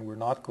ideals, and we're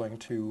not going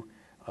to,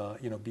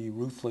 you know, be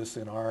ruthless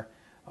in our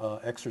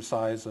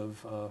exercise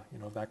of, you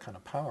know, that kind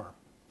of power.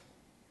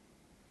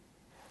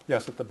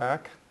 Yes, at the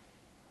back.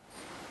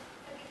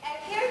 I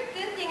hear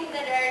two things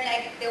that are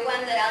like the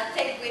one that I'll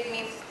take with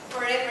me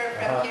forever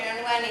from here,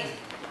 and one is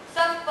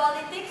soft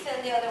politics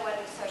and the other one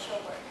is social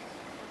work.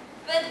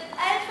 But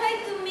I try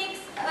to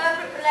mix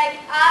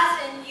like us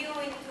and you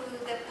into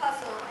the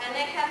puzzle, and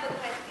I have a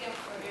question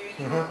for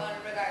you on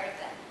regard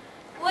that.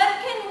 What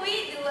can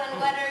we do and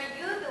what are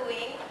you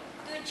doing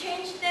to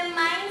change the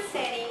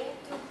mindsetting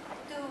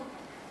to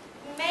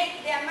make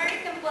the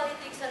American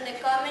politics and the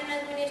common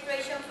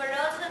administration, but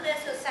also the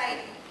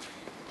society,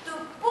 to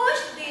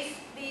push this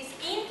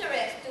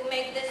interest to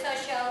make the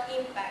social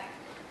impact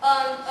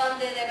on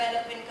the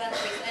developing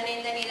countries and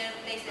in the needed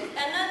places?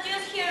 And not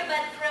just here,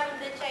 but from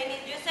the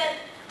Chinese. You said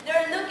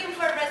they're looking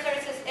for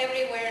resources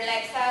everywhere,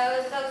 like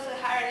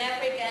Sub-Saharan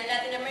Africa and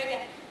Latin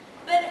America.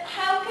 But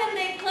how can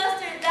they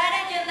cluster that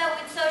agenda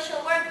with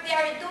social work? They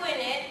are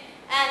doing it,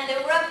 and the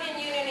European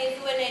Union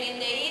is doing it in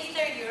the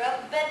Eastern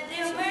Europe, but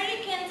the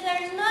Americans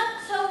are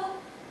not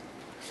so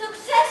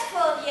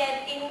successful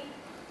yet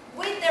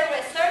with the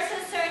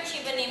resources search,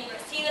 even in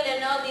Brazil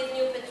and all these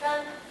new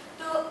petroleum,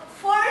 to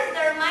force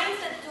their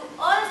mindset to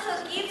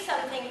also give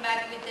something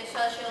back with the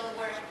social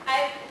work.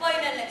 I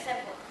point an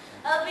example.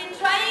 I've been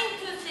trying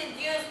to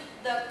seduce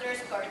Dr.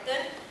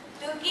 Scorton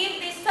to give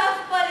this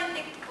soft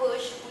politic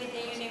push with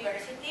the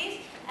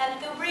universities and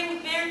to bring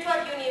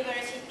virtual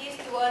universities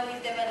to all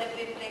these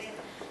developing places.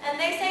 And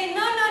they say,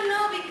 no, no, no,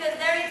 because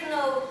there is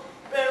no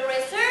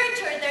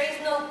research or there is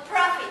no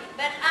profit.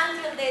 But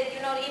until they,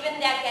 you know, even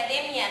the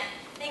academia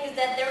thinks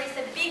that there is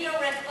a bigger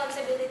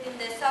responsibility in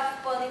the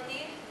soft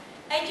politics,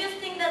 I just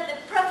think that the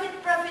profit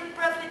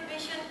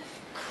vision,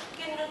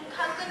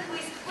 how can we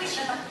squish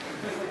it?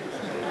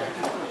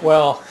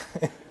 Well,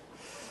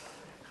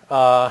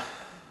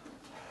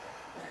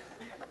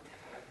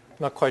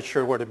 not quite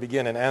sure where to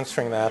begin in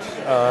answering that.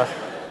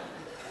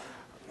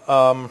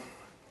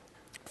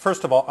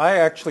 First of all, I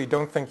actually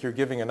don't think you're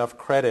giving enough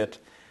credit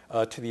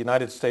to the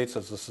United States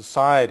as a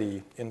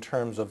society in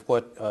terms of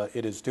what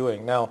it is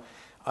doing. Now,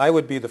 I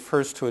would be the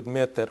first to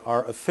admit that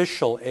our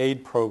official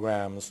aid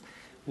programs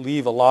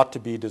leave a lot to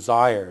be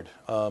desired.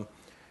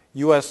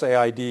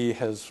 USAID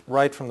has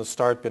right from the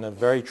start been a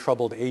very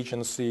troubled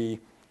agency,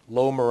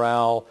 low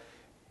morale,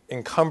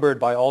 encumbered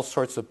by all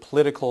sorts of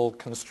political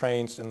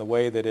constraints in the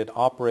way that it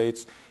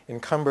operates,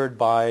 encumbered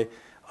by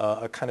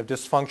a kind of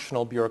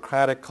dysfunctional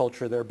bureaucratic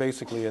culture. They're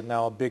basically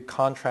now a big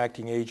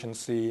contracting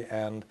agency,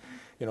 and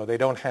you know, they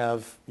don't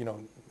have, you know,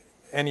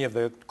 any of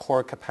the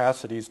core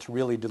capacities to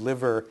really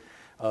deliver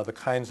the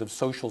kinds of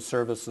social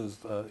services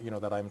you know,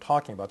 that I'm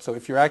talking about. So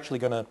if you're actually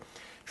going to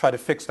try to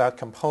fix that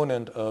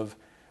component of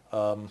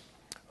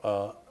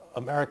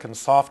American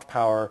soft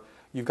power,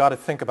 you've got to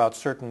think about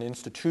certain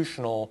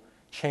institutional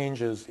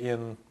changes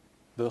in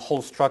the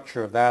whole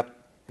structure of that,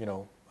 you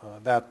know,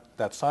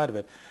 that side of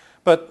it.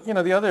 But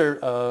the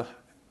other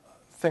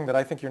thing that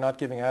I think you're not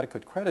giving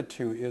adequate credit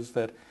to is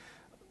that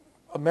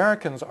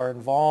Americans are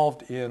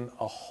involved in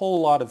a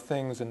whole lot of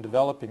things in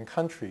developing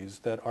countries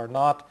that are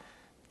not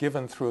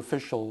given through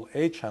official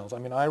aid channels. I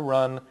mean, I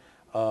run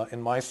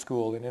in my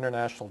school an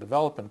international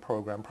development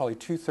program. Probably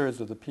 2/3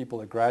 of the people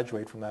that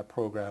graduate from that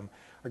program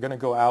are going to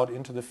go out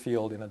into the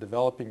field in a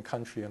developing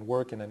country and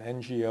work in an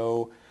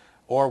NGO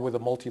or with a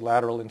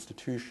multilateral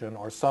institution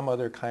or some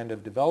other kind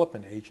of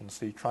development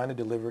agency trying to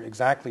deliver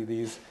exactly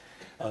these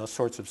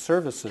sorts of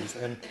services.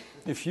 And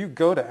if you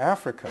go to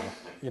Africa,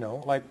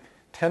 like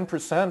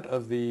 10%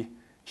 of the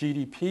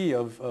GDP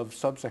of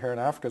sub-Saharan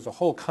Africa as a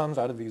whole comes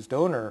out of these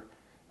donor,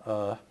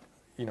 from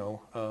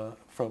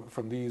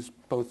these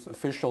both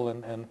official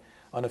and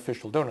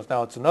unofficial donors.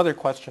 Now, it's another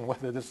question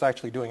whether this is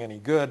actually doing any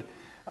good,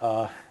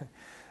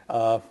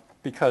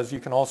 because you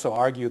can also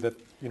argue that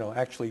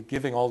actually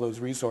giving all those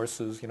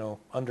resources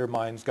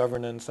undermines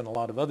governance and a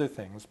lot of other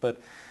things.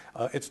 But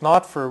it's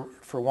not for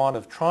want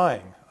of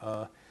trying.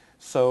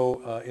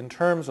 So in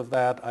terms of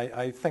that,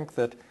 I think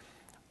that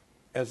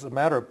as a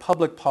matter of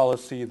public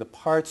policy, the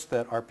parts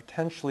that are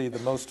potentially the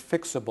most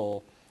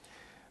fixable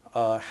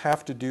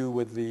have to do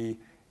with the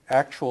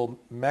actual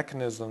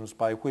mechanisms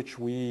by which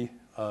we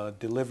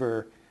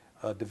deliver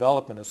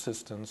development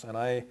assistance.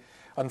 And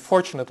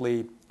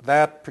unfortunately,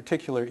 that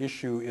particular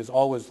issue is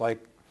always like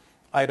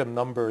item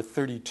number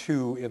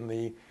 32 in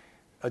the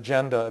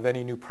agenda of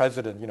any new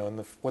president,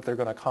 in what they're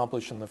going to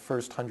accomplish in the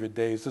first 100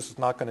 days. This is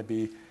not going to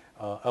be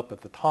up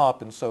at the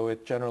top, and so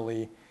it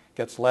generally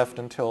gets left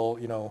until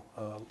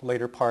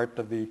later part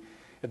of the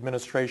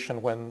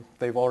administration when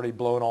they've already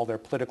blown all their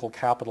political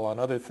capital on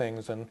other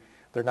things, and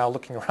they're now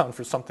looking around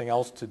for something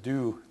else to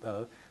do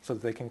so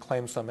that they can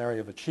claim some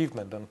area of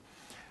achievement. And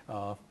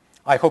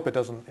I hope it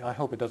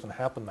doesn't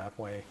happen that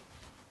way.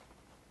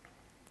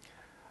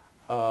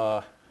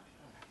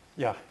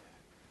 Yeah.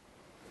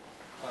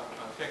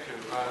 Thank you.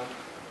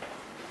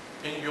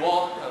 In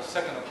your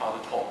second part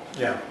of the talk,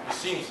 it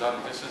seems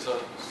that this is a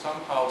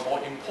somehow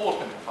more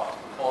important part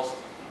because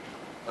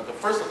the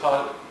first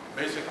part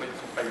basically is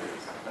failure.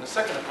 And the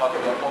second part we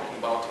are talking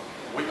about,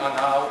 we are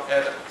now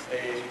at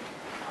a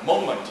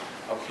moment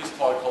of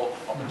historical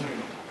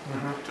opportunity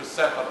to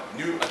set up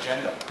new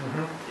agenda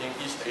in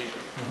East Asia,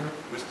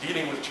 with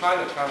dealing with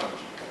China challenge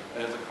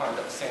as a kind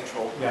of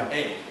central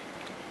aim.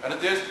 And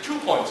there's 2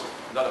 points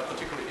that are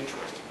particularly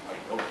interesting, I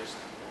noticed.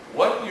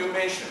 One, you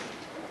mentioned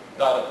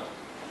that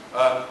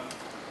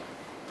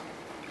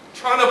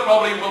China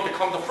probably will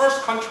become the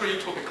first country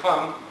to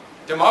become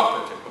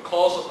democratic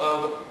because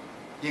of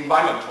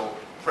environmental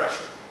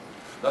pressure.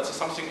 That's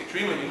something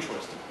extremely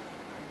interesting.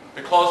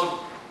 Because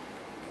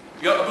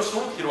you're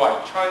absolutely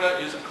right, China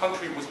is a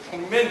country with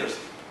tremendous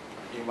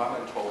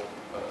environmental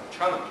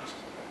challenges.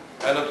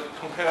 And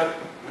compared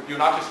with the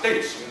United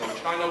States,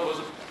 China was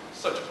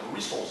such a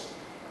resource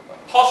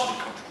positive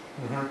country.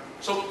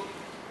 So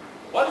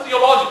what is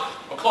your logic?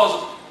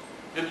 Because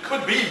it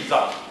could be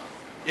that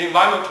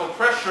environmental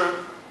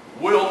pressure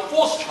will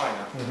force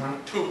China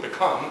to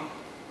become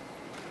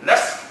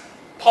less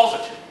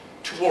positive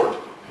toward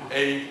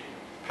a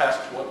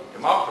path toward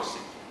democracy.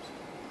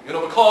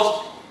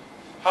 Because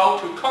how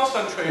to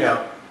concentrate,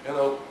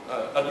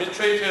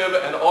 administrative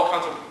and all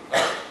kinds of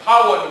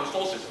power and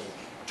resources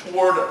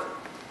toward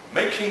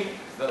making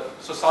the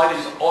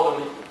society's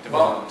orderly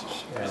development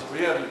is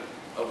really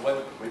when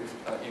with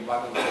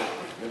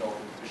environmental,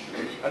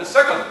 issue. And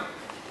second,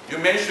 you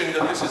mentioned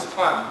that this is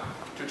time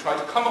to try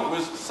to come up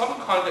with some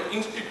kind of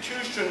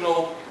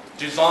institutional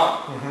design.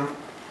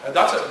 And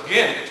that's,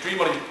 again,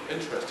 extremely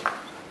interesting.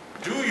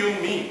 Do you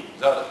mean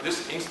that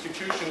this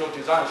institutional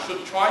design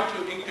should try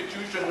to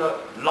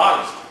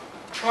institutionalize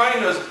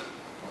China's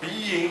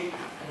being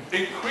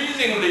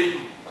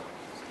increasingly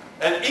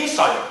an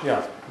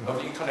insider of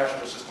the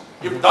international system?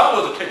 If that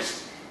was the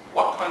case,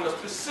 what kind of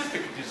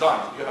specific design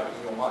do you have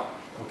in your mind?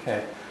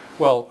 Okay.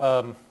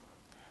 Well,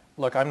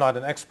 look, I'm not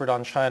an expert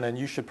on China, and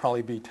you should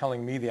probably be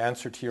telling me the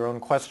answer to your own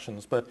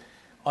questions. But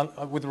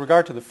with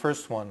regard to the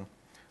first one,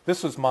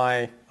 this is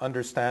my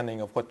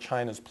understanding of what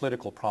China's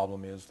political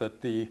problem is,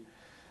 that the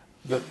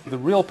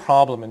real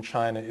problem in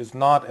China is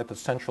not at the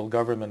central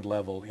government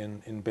level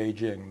in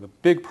Beijing. The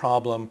big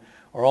problem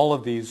are all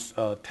of these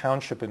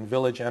township and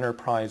village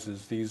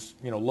enterprises, these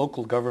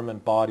local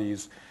government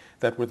bodies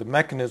that were the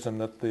mechanism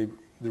that the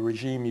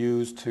regime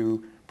used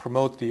to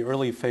promote the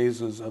early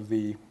phases of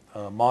the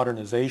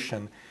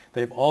modernization.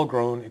 They've all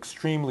grown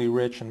extremely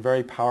rich and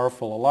very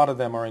powerful. A lot of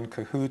them are in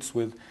cahoots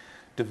with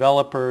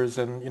developers,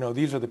 and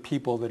these are the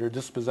people that are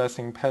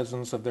dispossessing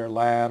peasants of their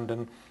land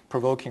and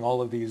provoking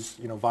all of these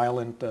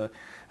violent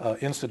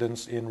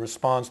incidents in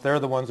response. They're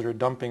the ones that are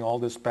dumping all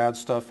this bad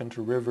stuff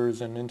into rivers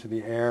and into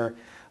the air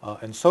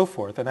and so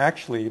forth. And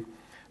actually,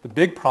 the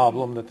big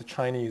problem that the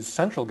Chinese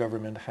central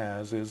government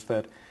has is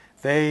that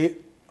they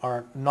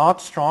are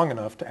not strong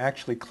enough to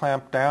actually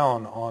clamp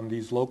down on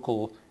these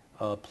local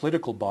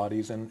political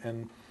bodies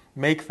and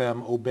make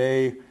them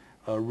obey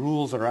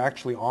rules that are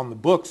actually on the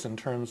books in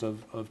terms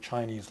of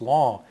Chinese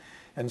law.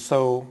 And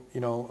so,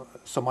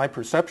 so my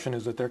perception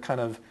is that they're kind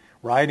of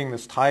riding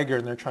this tiger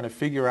and they're trying to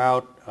figure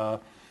out,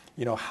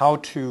 how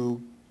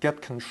to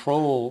get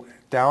control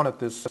down at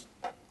this,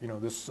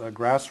 this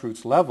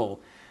grassroots level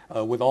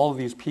with all of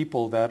these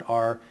people that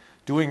are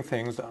doing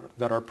things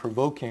that are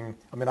provoking.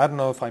 I mean, I don't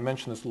know if I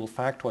mentioned this little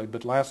factoid,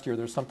 but last year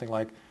there's something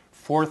like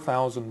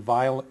 4,000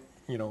 violent,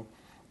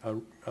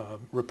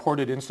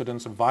 reported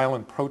incidents of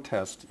violent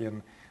protest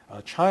in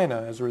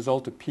China as a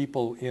result of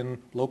people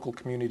in local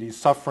communities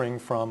suffering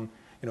from,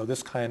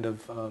 this kind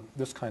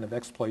of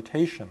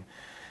exploitation.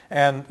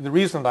 And the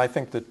reason that I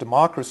think that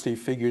democracy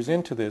figures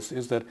into this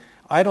is that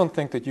I don't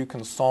think that you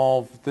can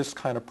solve this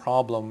kind of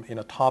problem in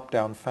a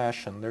top-down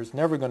fashion. There's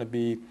never going to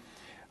be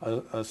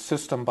a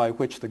system by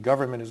which the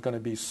government is going to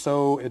be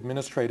so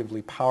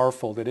administratively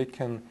powerful that it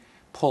can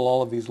pull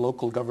all of these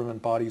local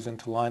government bodies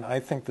into line.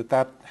 I think that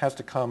that has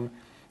to come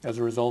as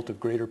a result of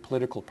greater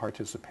political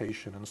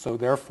participation. And so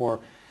therefore,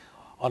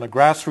 on a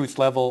grassroots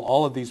level,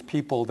 all of these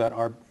people that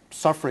are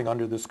suffering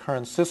under this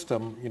current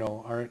system,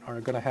 are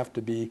going to have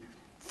to be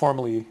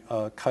formally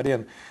cut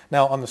in.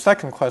 Now, on the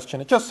second question,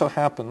 it just so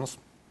happens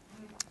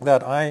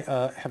that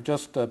I have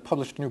just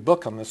published a new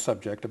book on this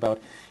subject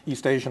about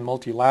East Asian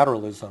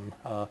multilateralism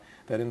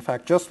that in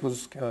fact just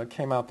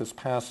came out this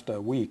past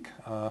week.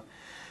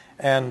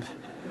 And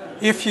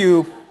if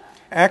you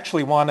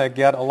actually want to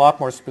get a lot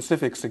more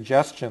specific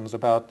suggestions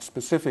about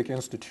specific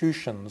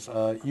institutions,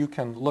 you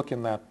can look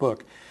in that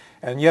book.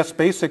 And yes,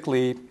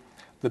 basically,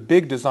 the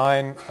big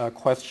design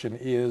question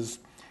is,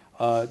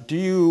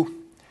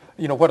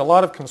 what a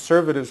lot of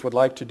conservatives would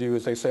like to do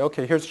is they say,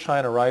 okay, here's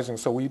China rising,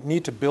 so we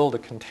need to build a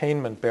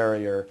containment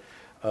barrier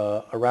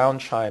around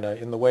China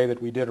in the way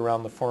that we did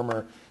around the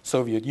former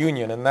Soviet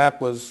Union. And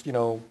that was,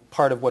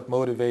 part of what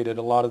motivated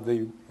a lot of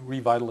the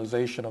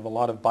revitalization of a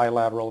lot of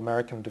bilateral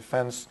American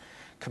defense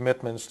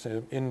commitments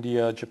to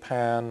India,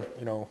 Japan,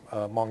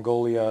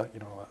 Mongolia,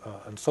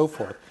 and so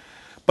forth.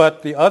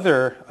 But the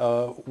other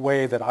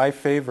way that I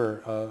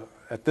favor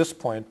at this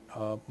point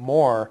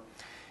more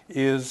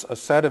is a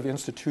set of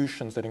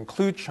institutions that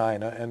include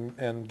China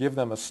and give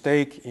them a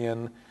stake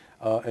in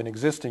an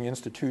existing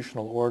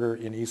institutional order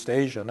in East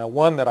Asia. Now,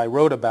 one that I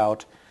wrote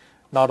about,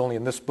 not only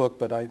in this book,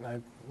 but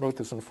I wrote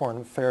this in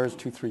Foreign Affairs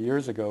 2-3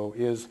 years ago,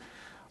 is,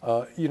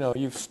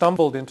 you've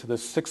stumbled into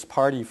this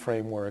six-party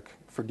framework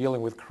for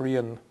dealing with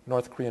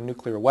North Korean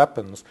nuclear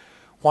weapons.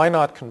 Why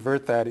not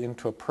convert that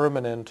into a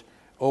permanent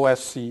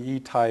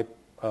OSCE-type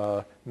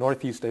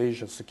Northeast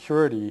Asia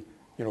security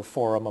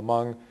forum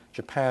among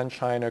Japan,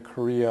 China,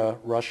 Korea,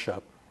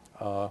 Russia,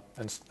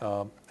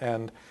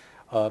 and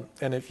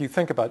if you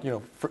think about,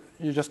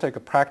 you just take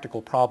a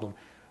practical problem.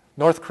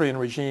 North Korean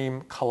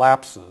regime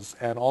collapses,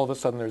 and all of a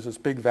sudden there's this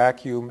big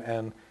vacuum,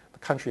 and the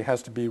country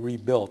has to be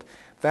rebuilt.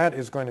 That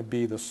is going to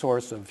be the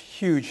source of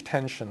huge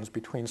tensions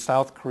between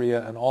South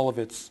Korea and all of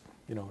its,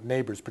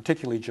 neighbors,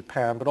 particularly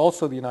Japan, but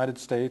also the United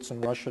States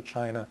and Russia,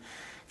 China.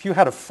 If you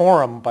had a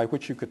forum by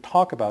which you could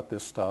talk about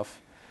this stuff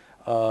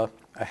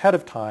ahead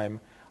of time,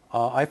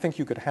 I think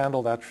you could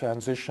handle that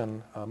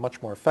transition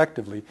much more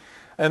effectively.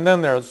 And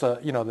then there's,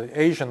 the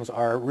Asians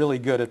are really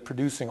good at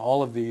producing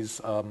all of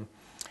these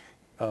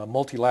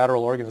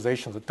multilateral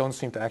organizations that don't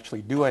seem to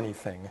actually do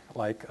anything,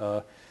 like,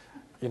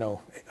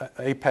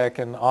 APEC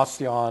and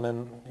ASEAN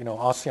and,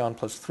 ASEAN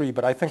 +3.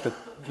 But I think that,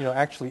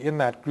 actually in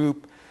that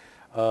group,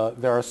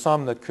 there are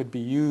some that could be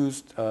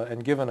used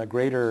and given a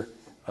greater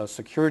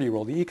security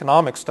role. The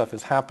economic stuff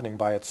is happening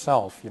by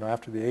itself.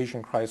 After the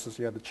Asian crisis,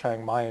 you had the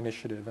Chiang Mai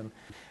initiative and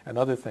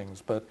other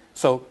things. But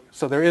so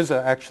there is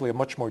actually a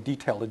much more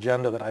detailed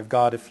agenda that I've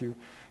got if you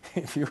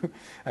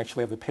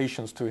actually have the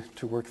patience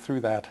to work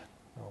through that.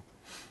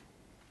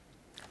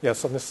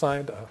 Yes, on this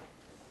side.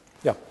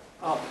 Yeah.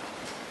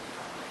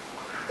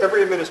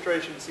 Every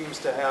administration seems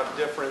to have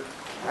different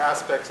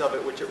aspects of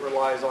it which it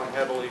relies on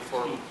heavily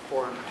for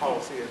foreign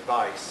policy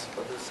advice,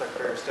 whether it's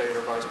Secretary of State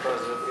or Vice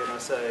President of the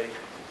NSA.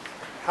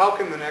 How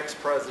can the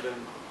next president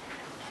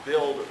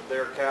build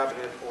their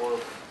cabinet or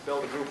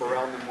build a group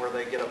around them where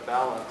they get a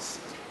balanced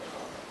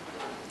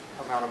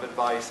amount of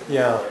advice?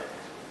 Yeah.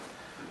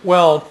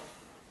 Well,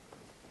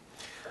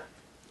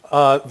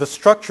 the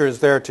structure is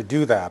there to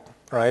do that,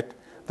 right?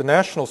 The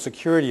National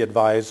Security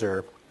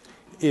Advisor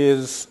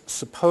is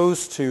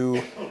supposed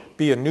to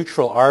be a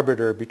neutral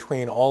arbiter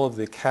between all of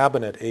the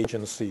cabinet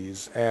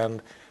agencies,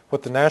 and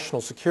what the National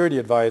Security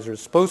Advisor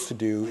is supposed to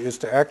do is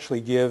to actually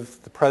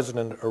give the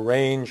president a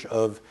range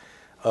of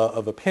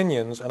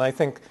opinions. And I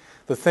think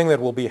the thing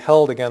that will be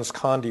held against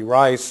Condi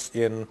Rice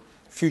in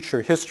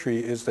future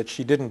history is that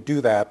she didn't do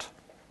that.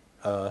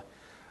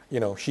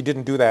 She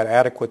didn't do that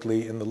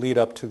adequately in the lead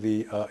up to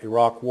the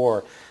Iraq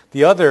War.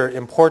 The other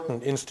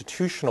important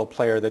institutional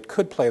player that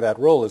could play that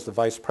role is the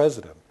vice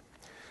president,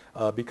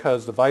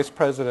 because the vice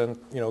president,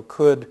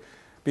 could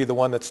be the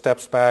one that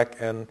steps back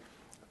and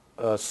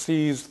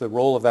sees the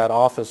role of that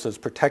office as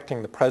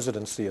protecting the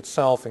presidency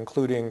itself,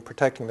 including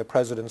protecting the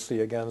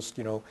presidency against,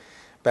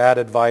 bad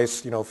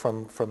advice,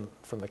 from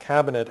the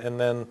cabinet. And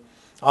then,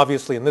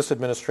 obviously, in this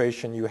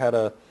administration, you had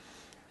a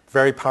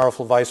very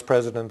powerful vice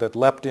president that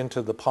leapt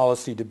into the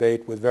policy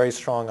debate with very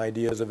strong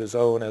ideas of his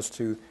own as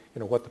to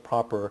what the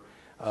proper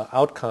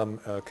outcome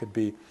could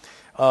be.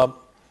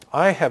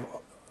 I have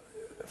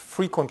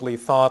frequently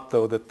thought,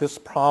 though, that this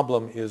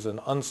problem is an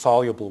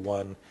insoluble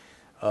one.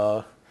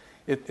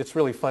 It's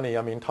really funny.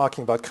 I mean,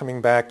 talking about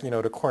coming back,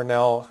 to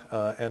Cornell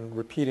and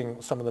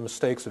repeating some of the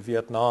mistakes of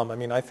Vietnam. I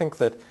mean, I think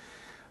that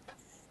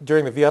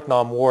during the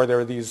Vietnam War, there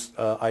were these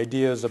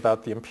ideas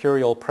about the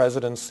imperial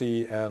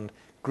presidency and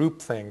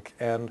groupthink.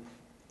 And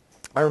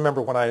I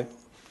remember when I,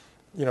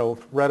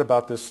 read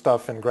about this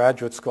stuff in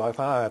graduate school, I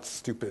thought, that's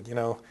stupid.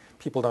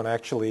 People don't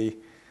actually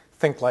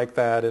think like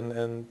that,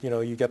 and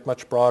you get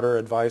much broader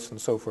advice and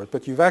so forth.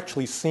 But you've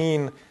actually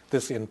seen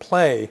this in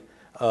play,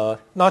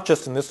 not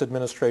just in this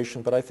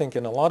administration, but I think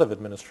in a lot of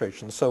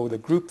administrations. So the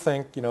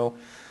groupthink,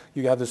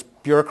 you have this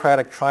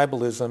bureaucratic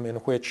tribalism in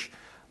which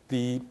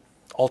the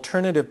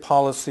alternative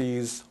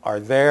policies are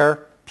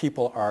there,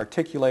 people are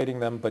articulating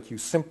them, but you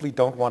simply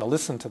don't want to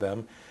listen to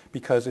them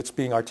because it's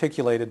being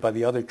articulated by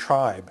the other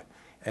tribe.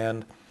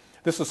 And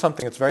this is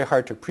something that's very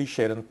hard to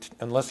appreciate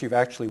unless you've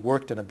actually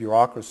worked in a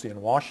bureaucracy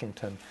in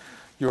Washington.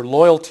 Your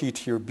loyalty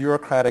to your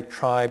bureaucratic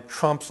tribe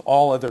trumps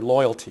all other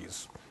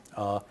loyalties.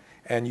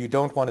 And you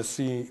don't want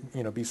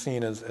to be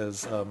seen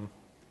as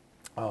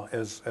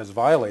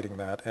violating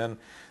that. And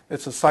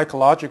it's a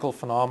psychological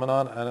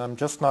phenomenon, and I'm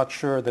just not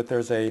sure that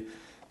there's a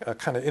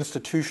kind of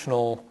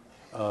institutional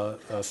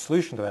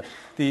solution to that.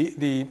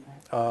 The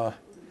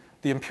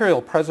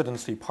imperial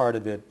presidency part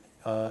of it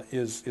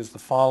is the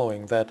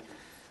following, that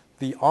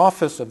the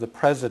office of the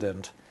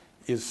president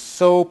is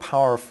so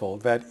powerful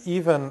that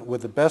even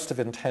with the best of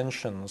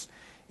intentions,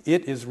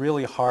 it is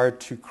really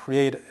hard to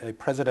create a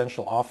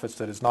presidential office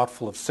that is not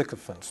full of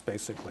sycophants,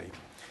 basically,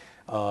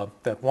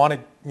 that want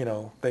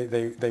to,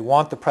 they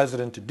want the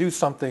president to do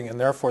something, and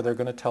therefore they're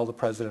going to tell the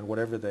president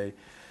whatever they.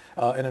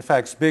 And in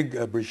fact, Zbig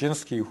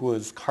Brzezinski, who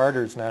was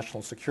Carter's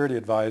national security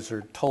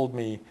advisor, told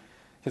me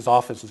his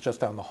office is just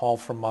down the hall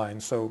from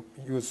mine. So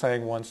he was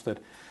saying once that,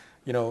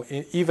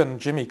 even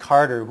Jimmy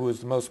Carter, who was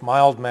the most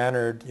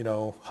mild-mannered,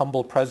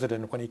 humble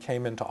president when he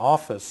came into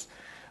office,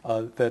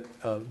 that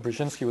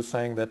Brzezinski was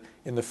saying that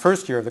in the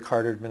first year of the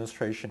Carter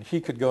administration, he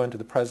could go into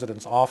the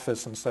president's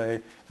office and say,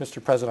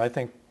 Mr. President, I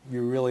think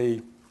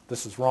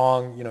this is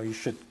wrong, you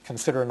should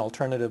consider an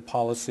alternative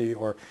policy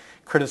or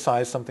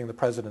criticize something the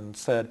president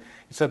said.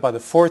 He said by the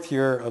fourth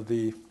year of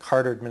the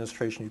Carter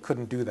administration, you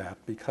couldn't do that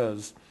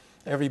because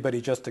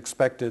everybody just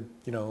expected,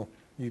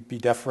 you'd be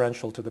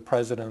deferential to the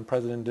president. The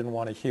president didn't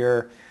want to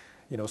hear,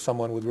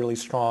 someone with really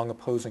strong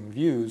opposing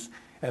views.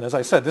 And as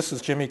I said, this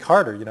is Jimmy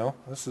Carter,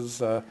 this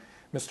is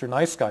Mr.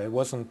 Nice Guy. It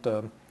wasn't,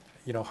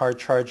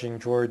 hard-charging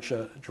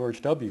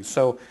George W.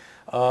 So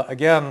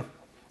again,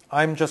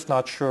 I'm just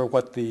not sure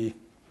what the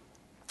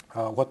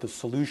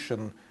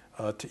solution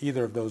to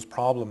either of those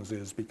problems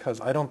is,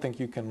 because I don't think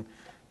you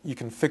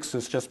can fix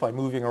this just by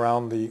moving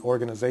around the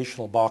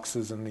organizational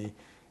boxes in the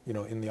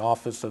in the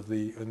office of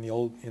in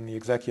the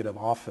executive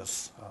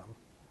office.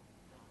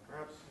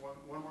 Perhaps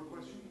one more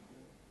question.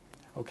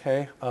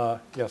 Okay.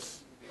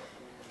 Yes.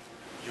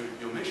 You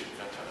mentioned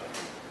that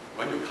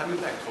when you're coming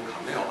back to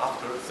Cornell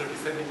after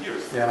 37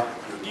 years, yeah,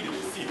 you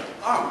didn't see the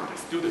armed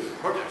student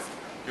protest.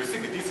 You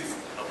think this is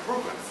a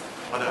progress?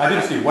 But I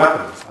didn't see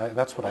weapons.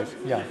 That's what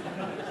yeah.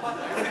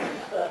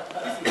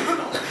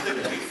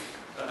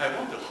 I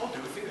wonder, how do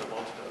you think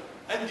about the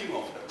ending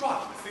of the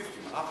draft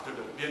system after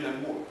the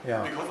Vietnam War?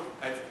 Yeah. Because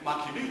as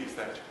Machiavelli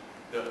said,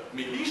 the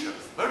militia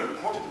is very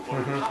important for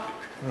the public.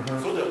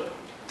 So the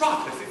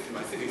draft system,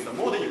 I think, is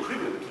more than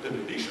equivalent to the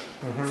militia.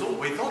 So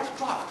without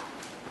draft,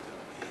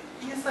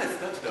 in a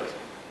sense that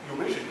you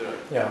mentioned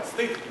the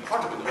State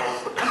Department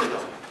of Canada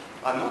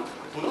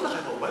do not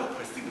have a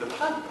well-perceived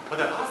plan.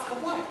 But I ask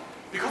why?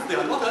 Because they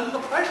are not under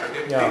pressure.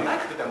 They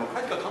lack the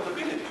democratic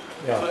accountability.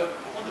 Yeah. So I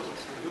wonder,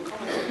 you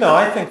comment? No,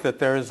 I think that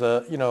there is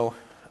the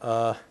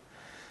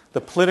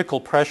political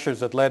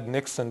pressures that led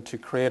Nixon to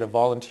create a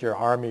volunteer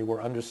army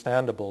were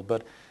understandable,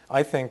 but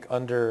I think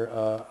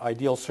under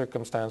ideal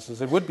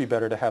circumstances, it would be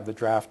better to have the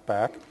draft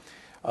back,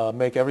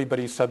 make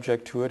everybody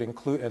subject to it,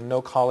 and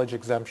no college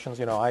exemptions.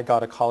 I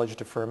got a college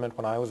deferment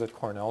when I was at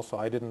Cornell, so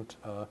I didn't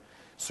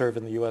serve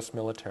in the U.S.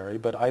 military,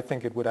 but I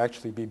think it would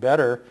actually be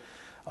better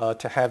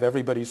to have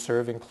everybody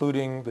serve,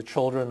 including the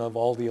children of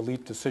all the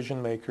elite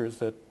decision makers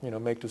that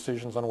make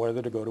decisions on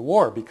whether to go to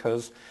war.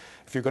 Because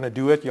if you're going to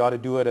do it, you ought to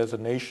do it as a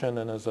nation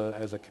and as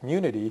a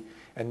community,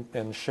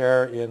 and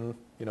share in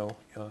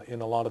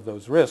in a lot of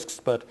those risks.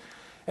 But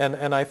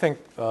and I think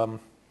there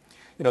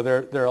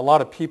are a lot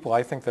of people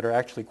I think that are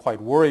actually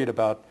quite worried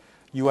about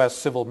U.S.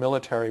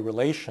 civil-military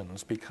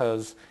relations,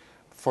 because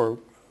for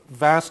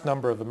vast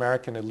number of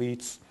American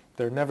elites,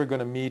 they're never going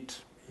to meet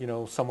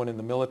someone in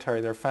the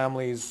military. Their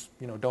families,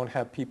 don't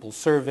have people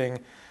serving.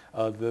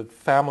 The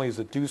families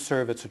that do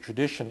serve, it's a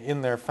tradition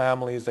in their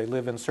families. They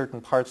live in certain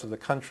parts of the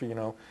country.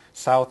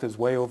 South is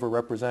way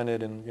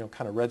overrepresented in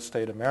kind of red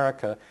state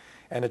America,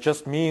 and it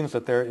just means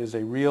that there is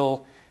a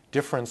real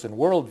difference in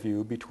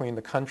worldview between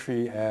the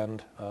country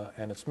and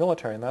its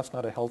military, and that's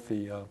not a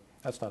healthy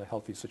That's not a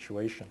healthy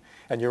situation.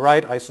 And you're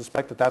right, I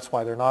suspect that that's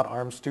why they're not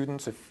armed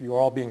students. If you're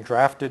all being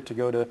drafted to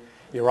go to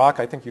Iraq,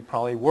 I think you'd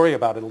probably worry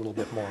about it a little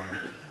bit more.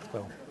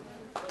 So.